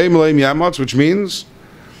 which means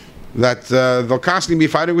that they'll constantly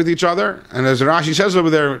be fighting with each other. And as Rashi says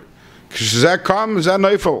over there, K'shezek kam zeh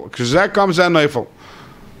neifel.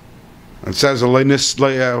 It says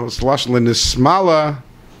l'nismala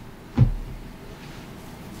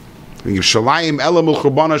Yerushalayim elamul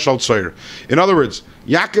churbanah shal tzoyer. In other words,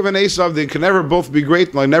 Yaakov and Esav, they can never both be great,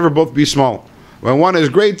 and they never both be small. When one is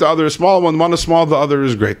great, the other is small. When one is small, the other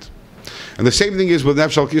is great. And the same thing is with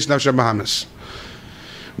nefesh alkis, nefesh bahamis.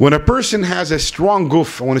 When a person has a strong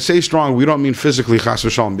guf, and when I say strong, we don't mean physically chas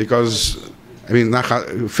v'shalom, because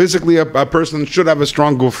physically a person should have a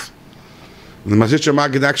strong guf. The Mazitcha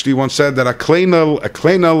Magid actually once said that a kleina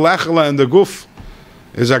lechela in the guf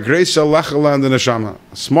is a greisa lechela in the neshama.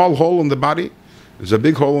 A small hole in the body is a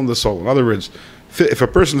big hole in the soul. In other words, if a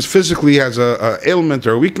person physically has a ailment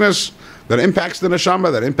or a weakness that impacts the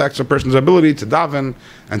neshama, that impacts a person's ability to daven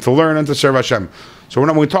and to learn and to serve Hashem. So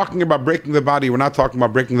when we're talking about breaking the body, we're not talking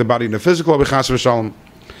about breaking the body in the physical, b'chas v'shalom.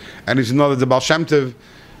 And you know that the Baal Shem Tov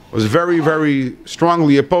was very, very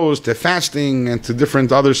strongly opposed to fasting and to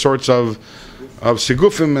different other sorts of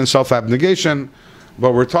sigufim and self-abnegation.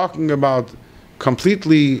 But we're talking about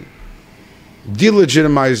completely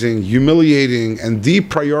delegitimizing, humiliating, and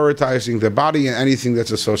deprioritizing the body and anything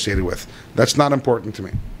that's associated with. That's not important to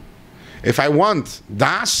me. If I want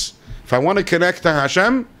das, if I want to connect to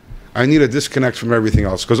Hashem, I need a disconnect from everything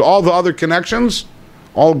else, because all the other connections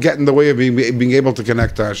all get in the way of being able to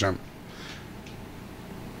connect to Hashem.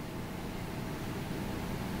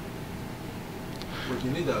 What do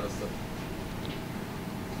you need out of stuff?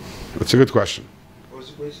 That's a good question. What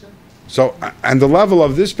was the question? So, and the level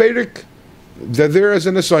of this Perek, that there is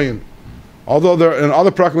an Esayin. Although there, in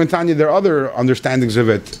other Prakim and Tanya, there are other understandings of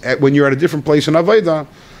it. When you're at a different place in Aveda,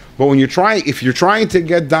 but when if you're trying to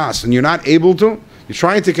get das and you're not able to, you're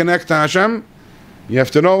trying to connect to Hashem, you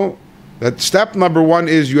have to know that step number one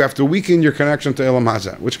is you have to weaken your connection to Elam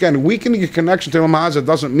Hazeh. Which again, weakening your connection to Elam Hazeh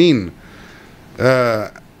doesn't mean,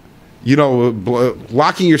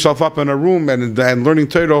 locking yourself up in a room and learning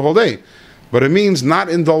Torah the whole day. But it means not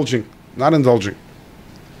indulging. Not indulging.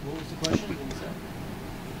 What was the question?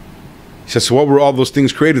 He says, so what were all those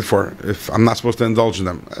things created for if I'm not supposed to indulge in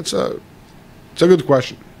them? It's a good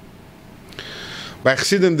question. By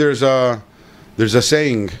Chassidim, there's a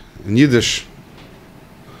saying in Yiddish,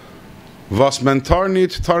 was men tar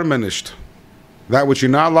nit, tar men nicht. That which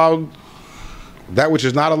you're not allowed, that which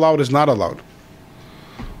is not allowed is not allowed.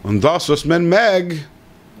 Und das was men meg,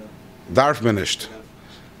 darf men nicht.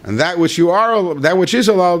 And that which is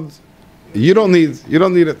allowed, you don't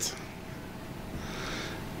need it.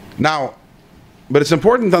 Now, but it's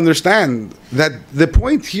important to understand that the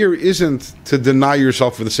point here isn't to deny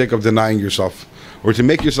yourself for the sake of denying yourself, or to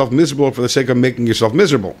make yourself miserable for the sake of making yourself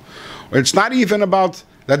miserable. It's not even about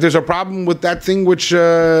that there's a problem with that thing which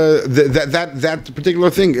that particular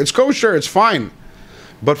thing. It's kosher, it's fine.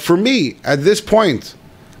 But for me, at this point,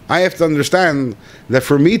 I have to understand that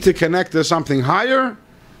for me to connect to something higher,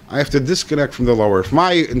 I have to disconnect from the lower. If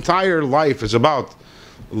my entire life is about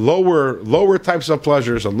lower types of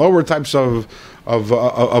pleasures and lower types of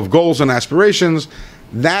goals and aspirations,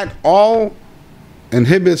 that all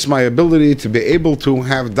inhibits my ability to be able to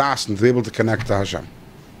have das and to be able to connect to Hashem.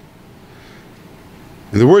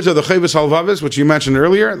 In the words of the Chovos Halvavis, which you mentioned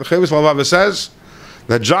earlier, the Chovos Halvavis says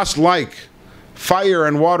that just like fire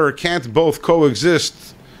and water can't both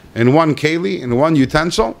coexist in one keli, in one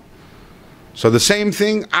utensil, so the same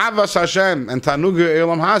thing, Avas Hashem and Tanuga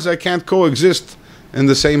Elam Haza can't coexist in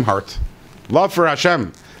the same heart. Love for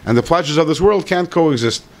Hashem and the pleasures of this world can't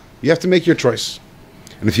coexist. You have to make your choice.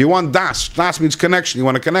 And if you want das means connection, you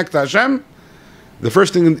want to connect to Hashem, the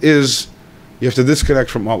first thing is you have to disconnect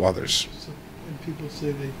from all others. So, and people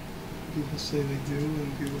say they do,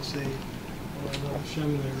 and people say, oh, I love Hashem,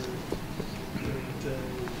 and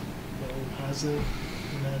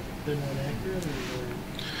they're not accurate, or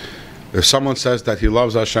if someone says that he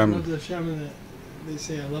loves Hashem, they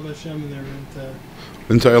say I love Hashem, and they're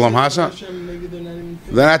into Elam Haza, Hashem, maybe they're not even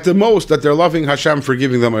then at the most that they're loving Hashem for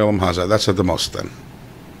giving them Elam Haza. That's at the most then.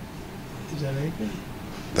 Is that anything?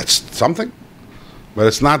 That's something. But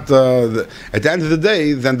it's not, at the end of the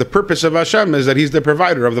day, then the purpose of Hashem is that He's the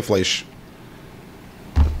provider of the flesh.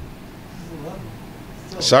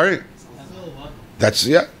 Sorry? That's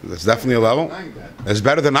definitely a level. It's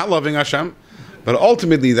better than not loving Hashem. But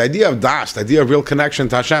ultimately, the idea of das, the idea of real connection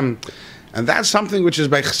to Hashem, and that's something which is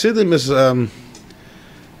by Chassidim is a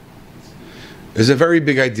very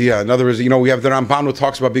big idea. In other words, we have the Ramban who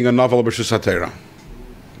talks about being a novel b'shus HaTorah.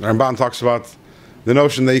 The Ramban talks about the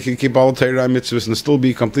notion that you can keep all the Torah and mitzvahs and still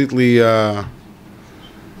be completely, can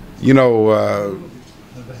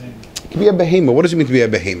be a behemoth. What does it mean to be a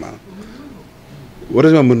behemoth? What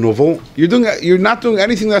does it mean, novel? You're not doing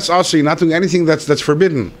anything that's also. You're not doing anything that's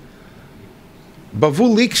forbidden. But who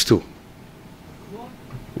leaks to?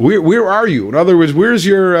 Where are you? In other words, where's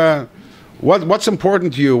your what's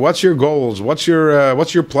important to you? What's your goals? What's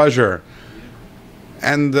your pleasure?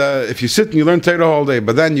 And if you sit and you learn Torah all day,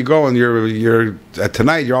 but then you go and you're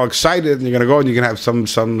tonight you're all excited and you're going to go and you're going to have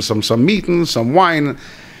some meat and some wine,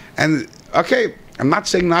 and okay, I'm not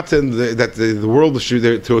saying not to that the world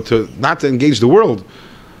should to not to engage the world,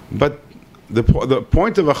 but the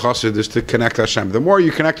point of a chassid is to connect to Hashem. The more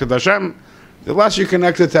you connect to Hashem, the less you're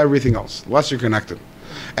connected to everything else. The less you're connected.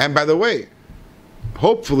 And by the way,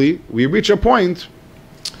 hopefully we reach a point.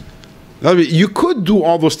 You could do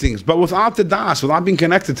all those things, but without the das, without being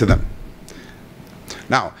connected to them.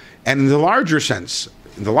 Now, and in the larger sense,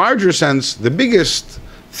 the biggest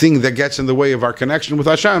thing that gets in the way of our connection with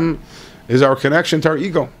Hashem is our connection to our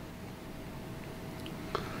ego.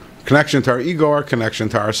 Connection to our ego, our connection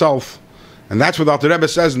to ourself. And that's what the Rebbe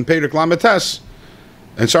says in Perek Lametes,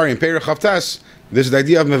 in Perek Chavtes, this is the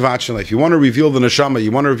idea of Mevat Shalei. If you want to reveal the neshama,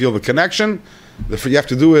 you want to reveal the connection, what you have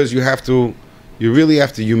to do is you really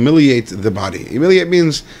have to humiliate the body. Humiliate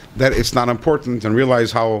means that it's not important and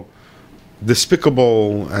realize how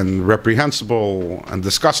despicable and reprehensible and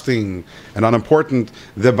disgusting and unimportant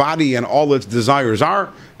the body and all its desires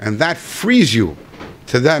are, and that frees you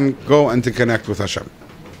to then go and to connect with Hashem.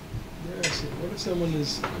 Yeah, so what if someone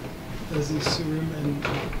does these surim and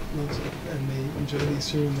they enjoy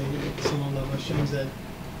these surim, they someone love Hashem,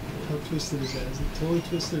 how twisted is that? Is it totally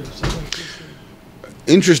twisted or something twisted?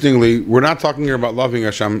 Interestingly, we're not talking here about loving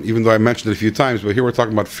Hashem, even though I mentioned it a few times, but here we're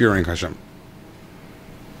talking about fearing Hashem.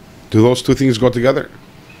 Do those two things go together?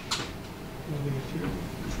 Loving and fearing.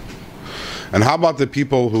 And how about the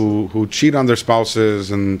people who cheat on their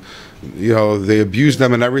spouses and they abuse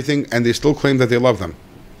them and everything, and they still claim that they love them?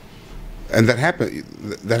 And that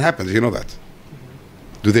happens, you know that.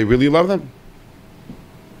 Do they really love them?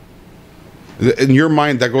 In your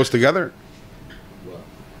mind, that goes together?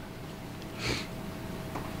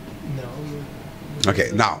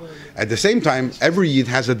 Okay, now at the same time, every Yid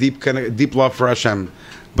has a deep love for Hashem,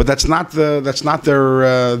 but that's not the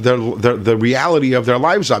reality of their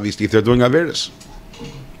lives. Obviously, if they're doing averis.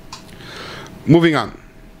 Moving on.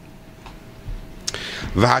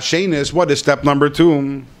 V'hashenis, what is step number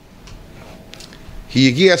 2?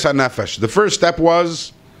 Hiyigias hanefesh. The first step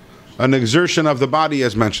was an exertion of the body,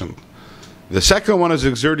 as mentioned. The second one is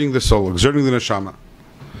exerting the soul, exerting the neshama.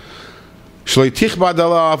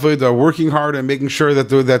 Working hard and making sure that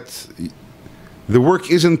the work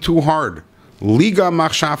isn't too hard. Liga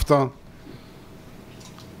machshavta,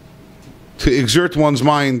 to exert one's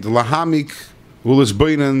mind. Lahamik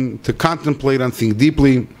ulisbeinen, to contemplate and think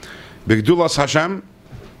deeply. Begdulas Hashem,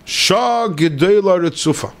 shah gedela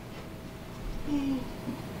ritzufa,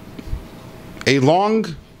 a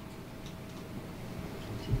long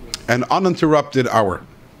and uninterrupted hour,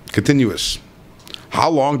 continuous. How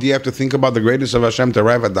long do you have to think about the greatness of Hashem to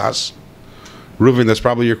arrive at das? Reuven, that's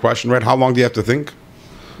probably your question, right? How long do you have to think?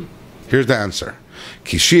 Here's the answer.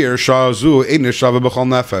 Kishir shazu ein neshava b'chol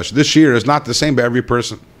nefesh. This shear is not the same by every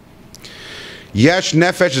person. Yesh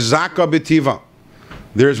nefesh zaka b'tiva.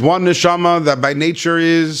 There's one neshama that by nature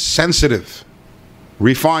is sensitive,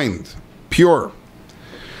 refined, pure.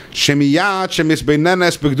 Shemiyat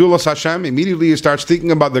shemisbeinenes b'gdulas Hashem. Immediately he starts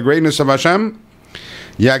thinking about the greatness of Hashem.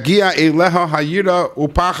 Yagia eleha hayira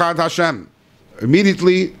upachad Hashem.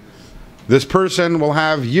 Immediately, this person will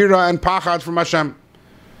have yira and pachad from Hashem,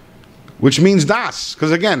 which means das.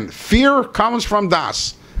 Because again, fear comes from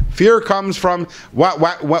das. Fear comes from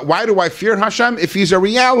why do I fear Hashem if He's a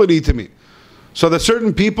reality to me? So that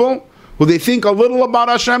certain people who they think a little about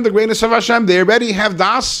Hashem, the greatness of Hashem, they already have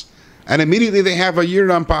das, and immediately they have a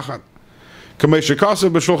yira and pachad. As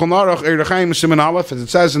it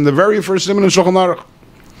says in the very first siman in Shulchan Aruch,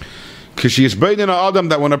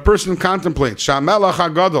 that when a person contemplates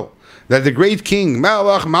that the great king,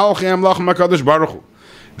 the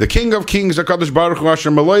king of kings, HaKadosh Baruch Hu,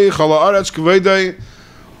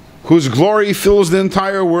 whose glory fills the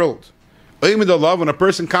entire world. When a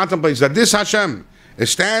person contemplates that this Hashem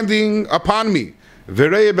is standing upon me,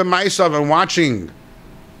 and watching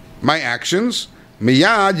my actions,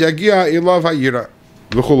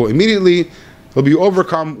 immediately he'll be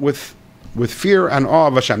overcome with fear and awe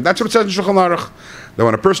of Hashem. That's what it says in Shulchan Aruch, that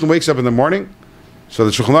when a person wakes up in the morning, so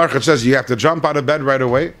the Shulchan Aruch, it says you have to jump out of bed right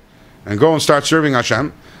away and go and start serving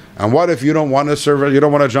Hashem. And what if you don't want to serve, you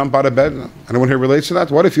don't want to jump out of bed? Anyone here relates to that?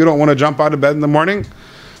 What if you don't want to jump out of bed in the morning?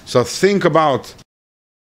 So think about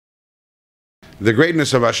the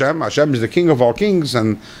greatness of Hashem. Hashem is the king of all kings,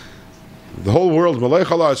 and the whole world,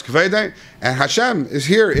 and Hashem is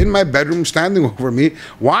here in my bedroom, standing over me,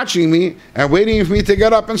 watching me, and waiting for me to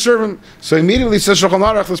get up and serve Him. So immediately, says Shulchan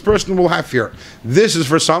Aruch, this person will have fear. This is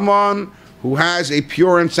for someone who has a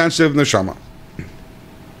pure and sensitive neshama.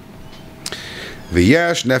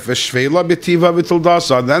 V'yesh nefesh shveila b'tiva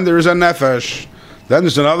v'tildasa. Then there is a nefesh. Then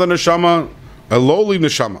there's another neshama, a lowly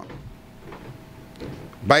neshama.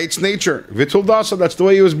 By its nature, v'tildasa, that's the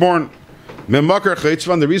way he was born. Memakar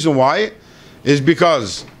chaytzvan, the reason why is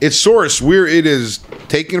because its source, where it is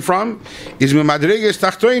taken from, is memadreges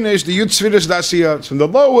tachtoines, the yud sfiras dasiya. It's from the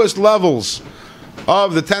lowest levels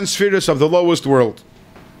of the 10 spheres of the lowest world.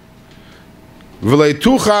 The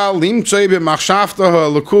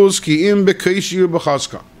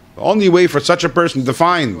only way for such a person to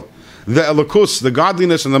find the elokus, the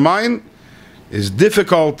godliness in the mind, is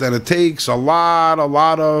difficult, and it takes a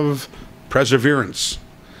lot of perseverance.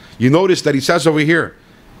 You notice that he says over here,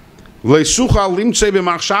 doesn't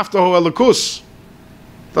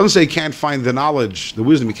say he can't find the knowledge, the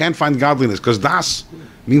wisdom, he can't find godliness, because das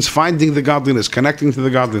means finding the godliness, connecting to the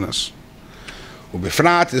godliness.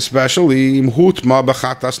 Especially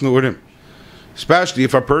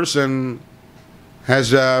if a person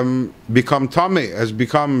has become tameh, has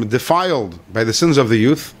become defiled by the sins of the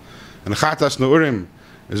youth, and chatas neurim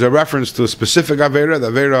is a reference to a specific avera, the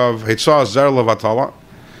avera of Heitzah Zer Levatala.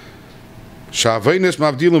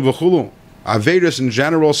 Averas in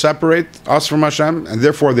general separate us from Hashem, and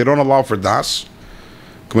therefore they don't allow for das.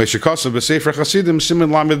 As it says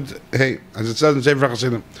in Sefer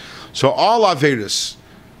Chassidim. So all averas,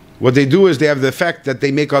 what they do is they have the effect that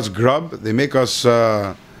they make us grub, they make us,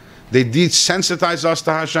 they desensitize us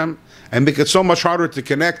to Hashem, and make it so much harder to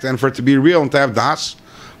connect and for it to be real and to have das.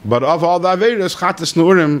 But of all the averas, chatas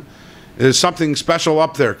neurim is something special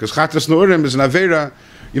up there, because chatas neurim is an avera.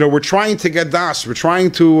 We're trying to get das, we're trying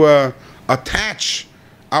to attach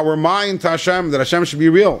our mind to Hashem, that Hashem should be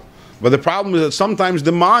real. But the problem is that sometimes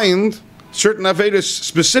the mind, certain averas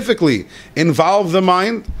specifically, involve the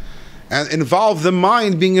mind, and involve the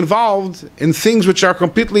mind being involved in things which are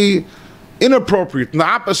completely inappropriate, and the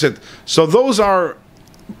opposite. So those are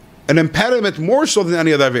an impediment more so than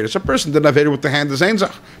any other averas. A person did an avera with the hand is ein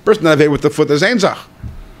zach. A person did an avera with the foot is ein zach.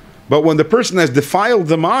 But when the person has defiled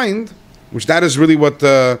the mind, which that is really what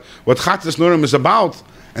chatas neurim is about,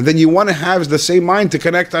 and then you want to have the same mind to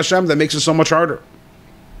connect to Hashem, that makes it so much harder.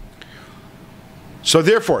 So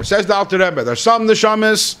therefore, says the Alter Rebbe, there are some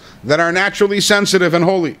neshamas that are naturally sensitive and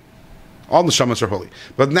holy. All neshamas are holy,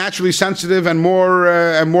 but naturally sensitive and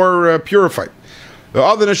more purified. The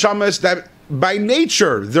other neshamas that by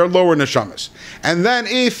nature they're lower neshamas. And then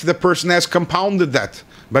if the person has compounded that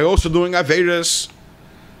by also doing averas,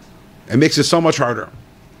 it makes it so much harder.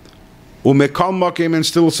 Umekal makim, and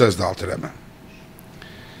still says the Alter Rebbe,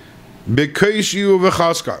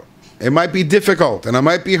 it might be difficult and it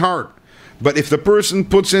might be hard, but if the person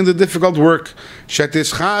puts in the difficult work,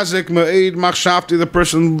 the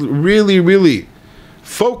person really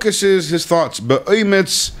focuses his thoughts with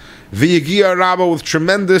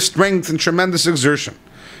tremendous strength and tremendous exertion,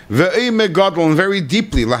 and very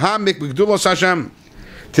deeply,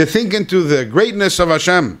 to think into the greatness of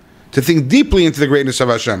Hashem, to think deeply into the greatness of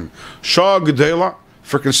Hashem. Shah Gedela,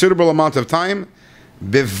 for considerable amount of time.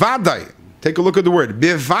 Bevadai, take a look at the word.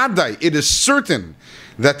 Bevadai, it is certain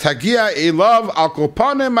that Tagia Elav Al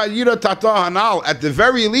Kopanem Ayira Tata Hanal, at the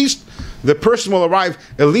very least, the person will arrive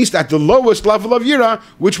at least at the lowest level of Yira,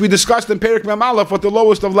 which we discussed in Perek Mem Aleph, what the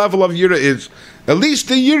lowest of level of Yira is. At least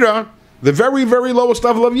the Yira, the very, very lowest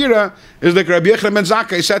level of Yira, is like Rabbi Yechon ben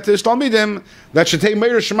Zakkai said to his Talmidim, that Shetei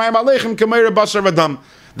Meir Shemayim Aleichem Kemeir Basar V'Dam,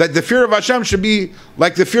 that the fear of Hashem should be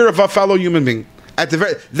like the fear of a fellow human being.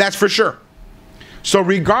 That's for sure. So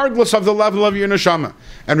regardless of the level of your neshama,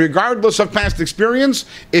 and regardless of past experience,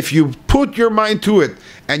 if you put your mind to it,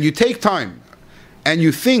 and you take time, and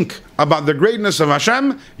you think about the greatness of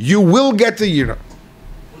Hashem, you will get the Yira.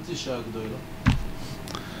 What is Shah Gedela?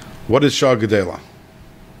 What is Shah Gedela?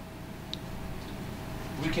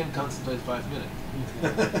 We can concentrate 5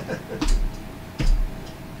 minutes.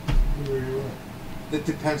 That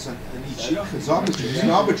depends on each. It's arbitrary.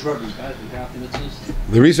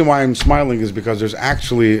 The reason why I'm smiling is because there's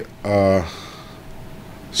actually a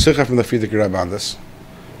Sikha from the Frierdiker Rebbe on this,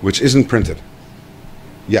 which isn't printed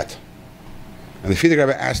yet. And the Frierdiker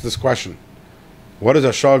Rebbe asked this question: what does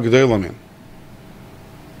a Shah Gedela mean?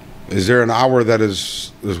 Is there an hour that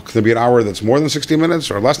is? Could there be an hour that's more than 60 minutes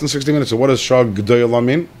or less than 60 minutes? So what does Shah Gedela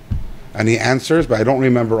mean? And he answers, but I don't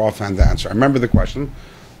remember offhand the answer. I remember the question,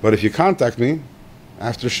 but if you contact me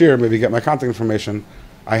after Shir, maybe get my contact information.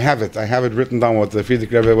 I have it written down what the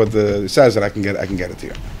Frierdiker Rebbe says, that I can get it to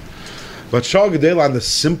you. But Shah Gedela on the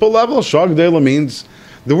simple level, Shah Gedela means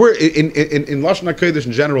the word in Lashon HaKodesh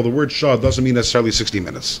in general. The word Shah doesn't mean necessarily 60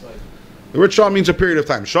 minutes. The word Shah means a period of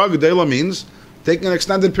time. Shah Gedela means taking an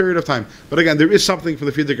extended period of time. But again, there is something from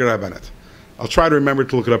the Frierdiker Rebbe in it. I'll try to remember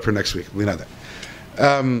to look it up for next week.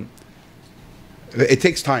 It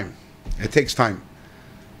takes time. It takes time.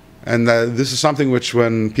 And this is something which,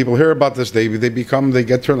 when people hear about this, they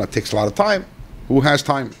get turned. It takes a lot of time. Who has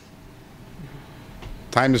time?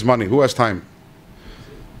 Time is money. Who has time?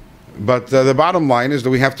 But the bottom line is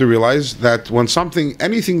that we have to realize that when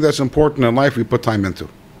anything that's important in life, we put time into.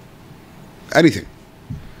 Anything.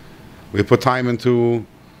 We put time into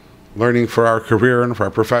learning for our career and for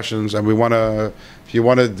our professions, and if you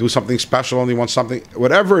want to do something special and you want something,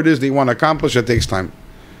 whatever it is that you want to accomplish, it takes time.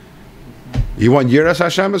 You want Yiras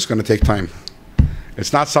Hashem, it's going to take time.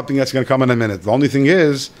 It's not something that's going to come in a minute. The only thing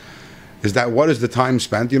is that what is the time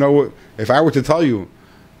spent? If I were to tell you,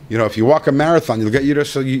 if you walk a marathon, you'll get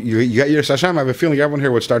Yiras, you get Yiras Hashem. I have a feeling everyone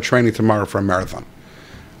here would start training tomorrow for a marathon.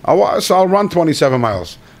 I'll run 27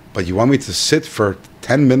 miles. But you want me to sit for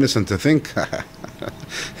 10 minutes and to think?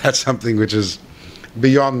 That's something which is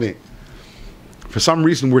beyond me. For some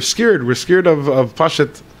reason, we're scared. We're scared of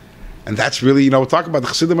Pashat. And that's really, we'll talk about the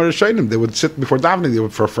Chassidim Arishayim. They would sit before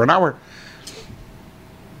davening for an hour.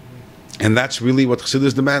 And that's really what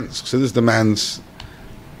Chassidus demands. Chassidus demands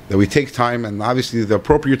that we take time, and obviously the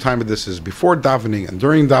appropriate time of this is before davening and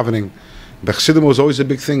during davening. But Chassidim was always a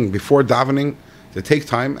big thing. Before davening, to take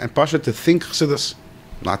time and Pashat to think Chassidus.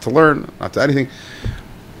 Not to learn, not to anything.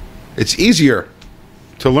 It's easier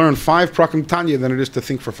to learn 5 prakim Tanya than it is to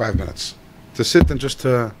think for 5 minutes. To sit and just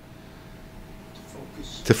to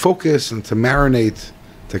focus and to marinate,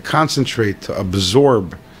 to concentrate, to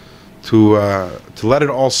absorb, to let it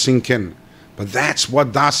all sink in. But that's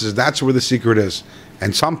what das is. That's where the secret is.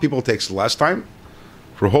 And some people it takes less time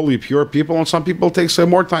for holy, pure people, and some people it takes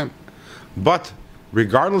more time. But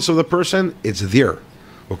regardless of the person, it's there.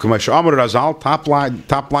 Top line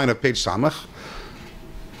of page Samach,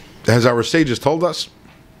 as our sages told us,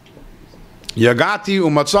 Yagati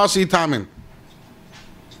umatzasi tamin.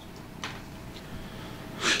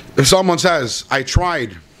 If someone says, I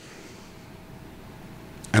tried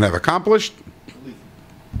and have accomplished,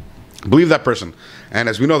 believe that person. And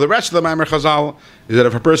as we know, the rest of the Maimer Chazal is that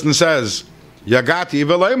if a person says, Yagati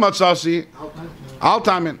v'lei matzasi, al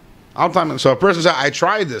tamin. So a person says, I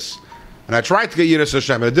tried this, and I tried to get Yiras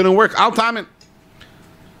Hashem, and it didn't work, al tamin.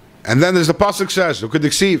 And then there's the pasuk says, who could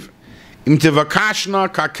deceive? Im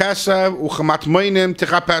tivakashna kakesev uchamatmoinim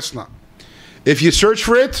tichapesna. If you search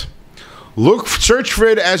for it, search for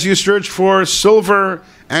it as you search for silver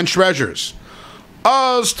and treasures.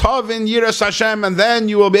 Az tavin Yiras Hashem, and then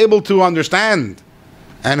you will be able to understand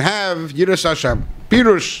and have Yiras Hashem.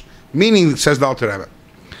 Pirush, meaning, says the Alter Rebbe.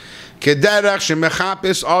 Kederach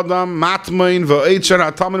shemechapis adam matmoin v'eitzer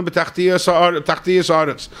hatamin b'tachtiyas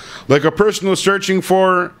haaretz. Like a person who's searching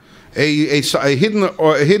for a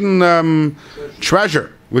hidden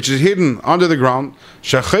treasure, which is hidden under the ground.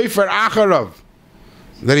 Shechefer acharav.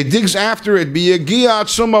 that he digs after it, biyagia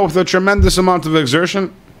atzuma, with a tremendous amount of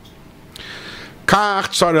exertion. Kach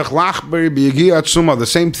tzarech lachber biyagia atzuma, the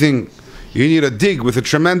same thing. You need a dig with a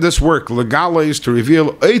tremendous work. Legala is to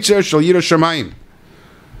reveal Eitzer shel Yerushalayim,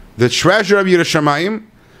 the treasure of Yerushalayim.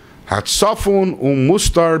 Hatzafun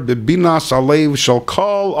mustar bebinas alev shall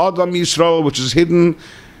call Adam Yisrael, which is hidden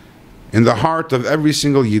in the heart of every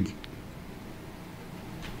single Yid.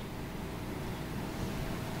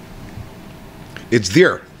 It's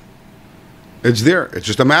there. It's there. It's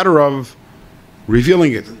just a matter of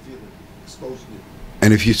revealing it.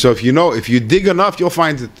 And if you dig enough, you'll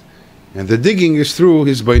find it. And the digging is through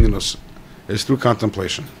his beinunus, is through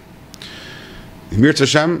contemplation. Mir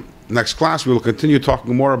Hashem, next class we will continue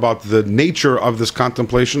talking more about the nature of this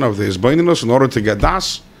contemplation of the Hisbeinunus in order to get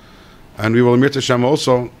das, and we will Mir Hashem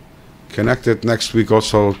also connect it next week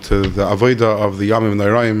also to the avodah of the Yamim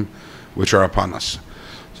Nairaim which are upon us.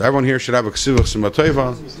 So everyone here should have a ksivach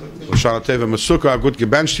simateva, l'shana teva mesuka, a good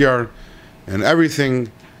gebenched year, and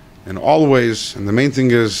everything, and always. And the main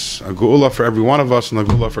thing is a geula for every one of us and a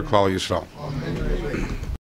geula for Klal Yisrael.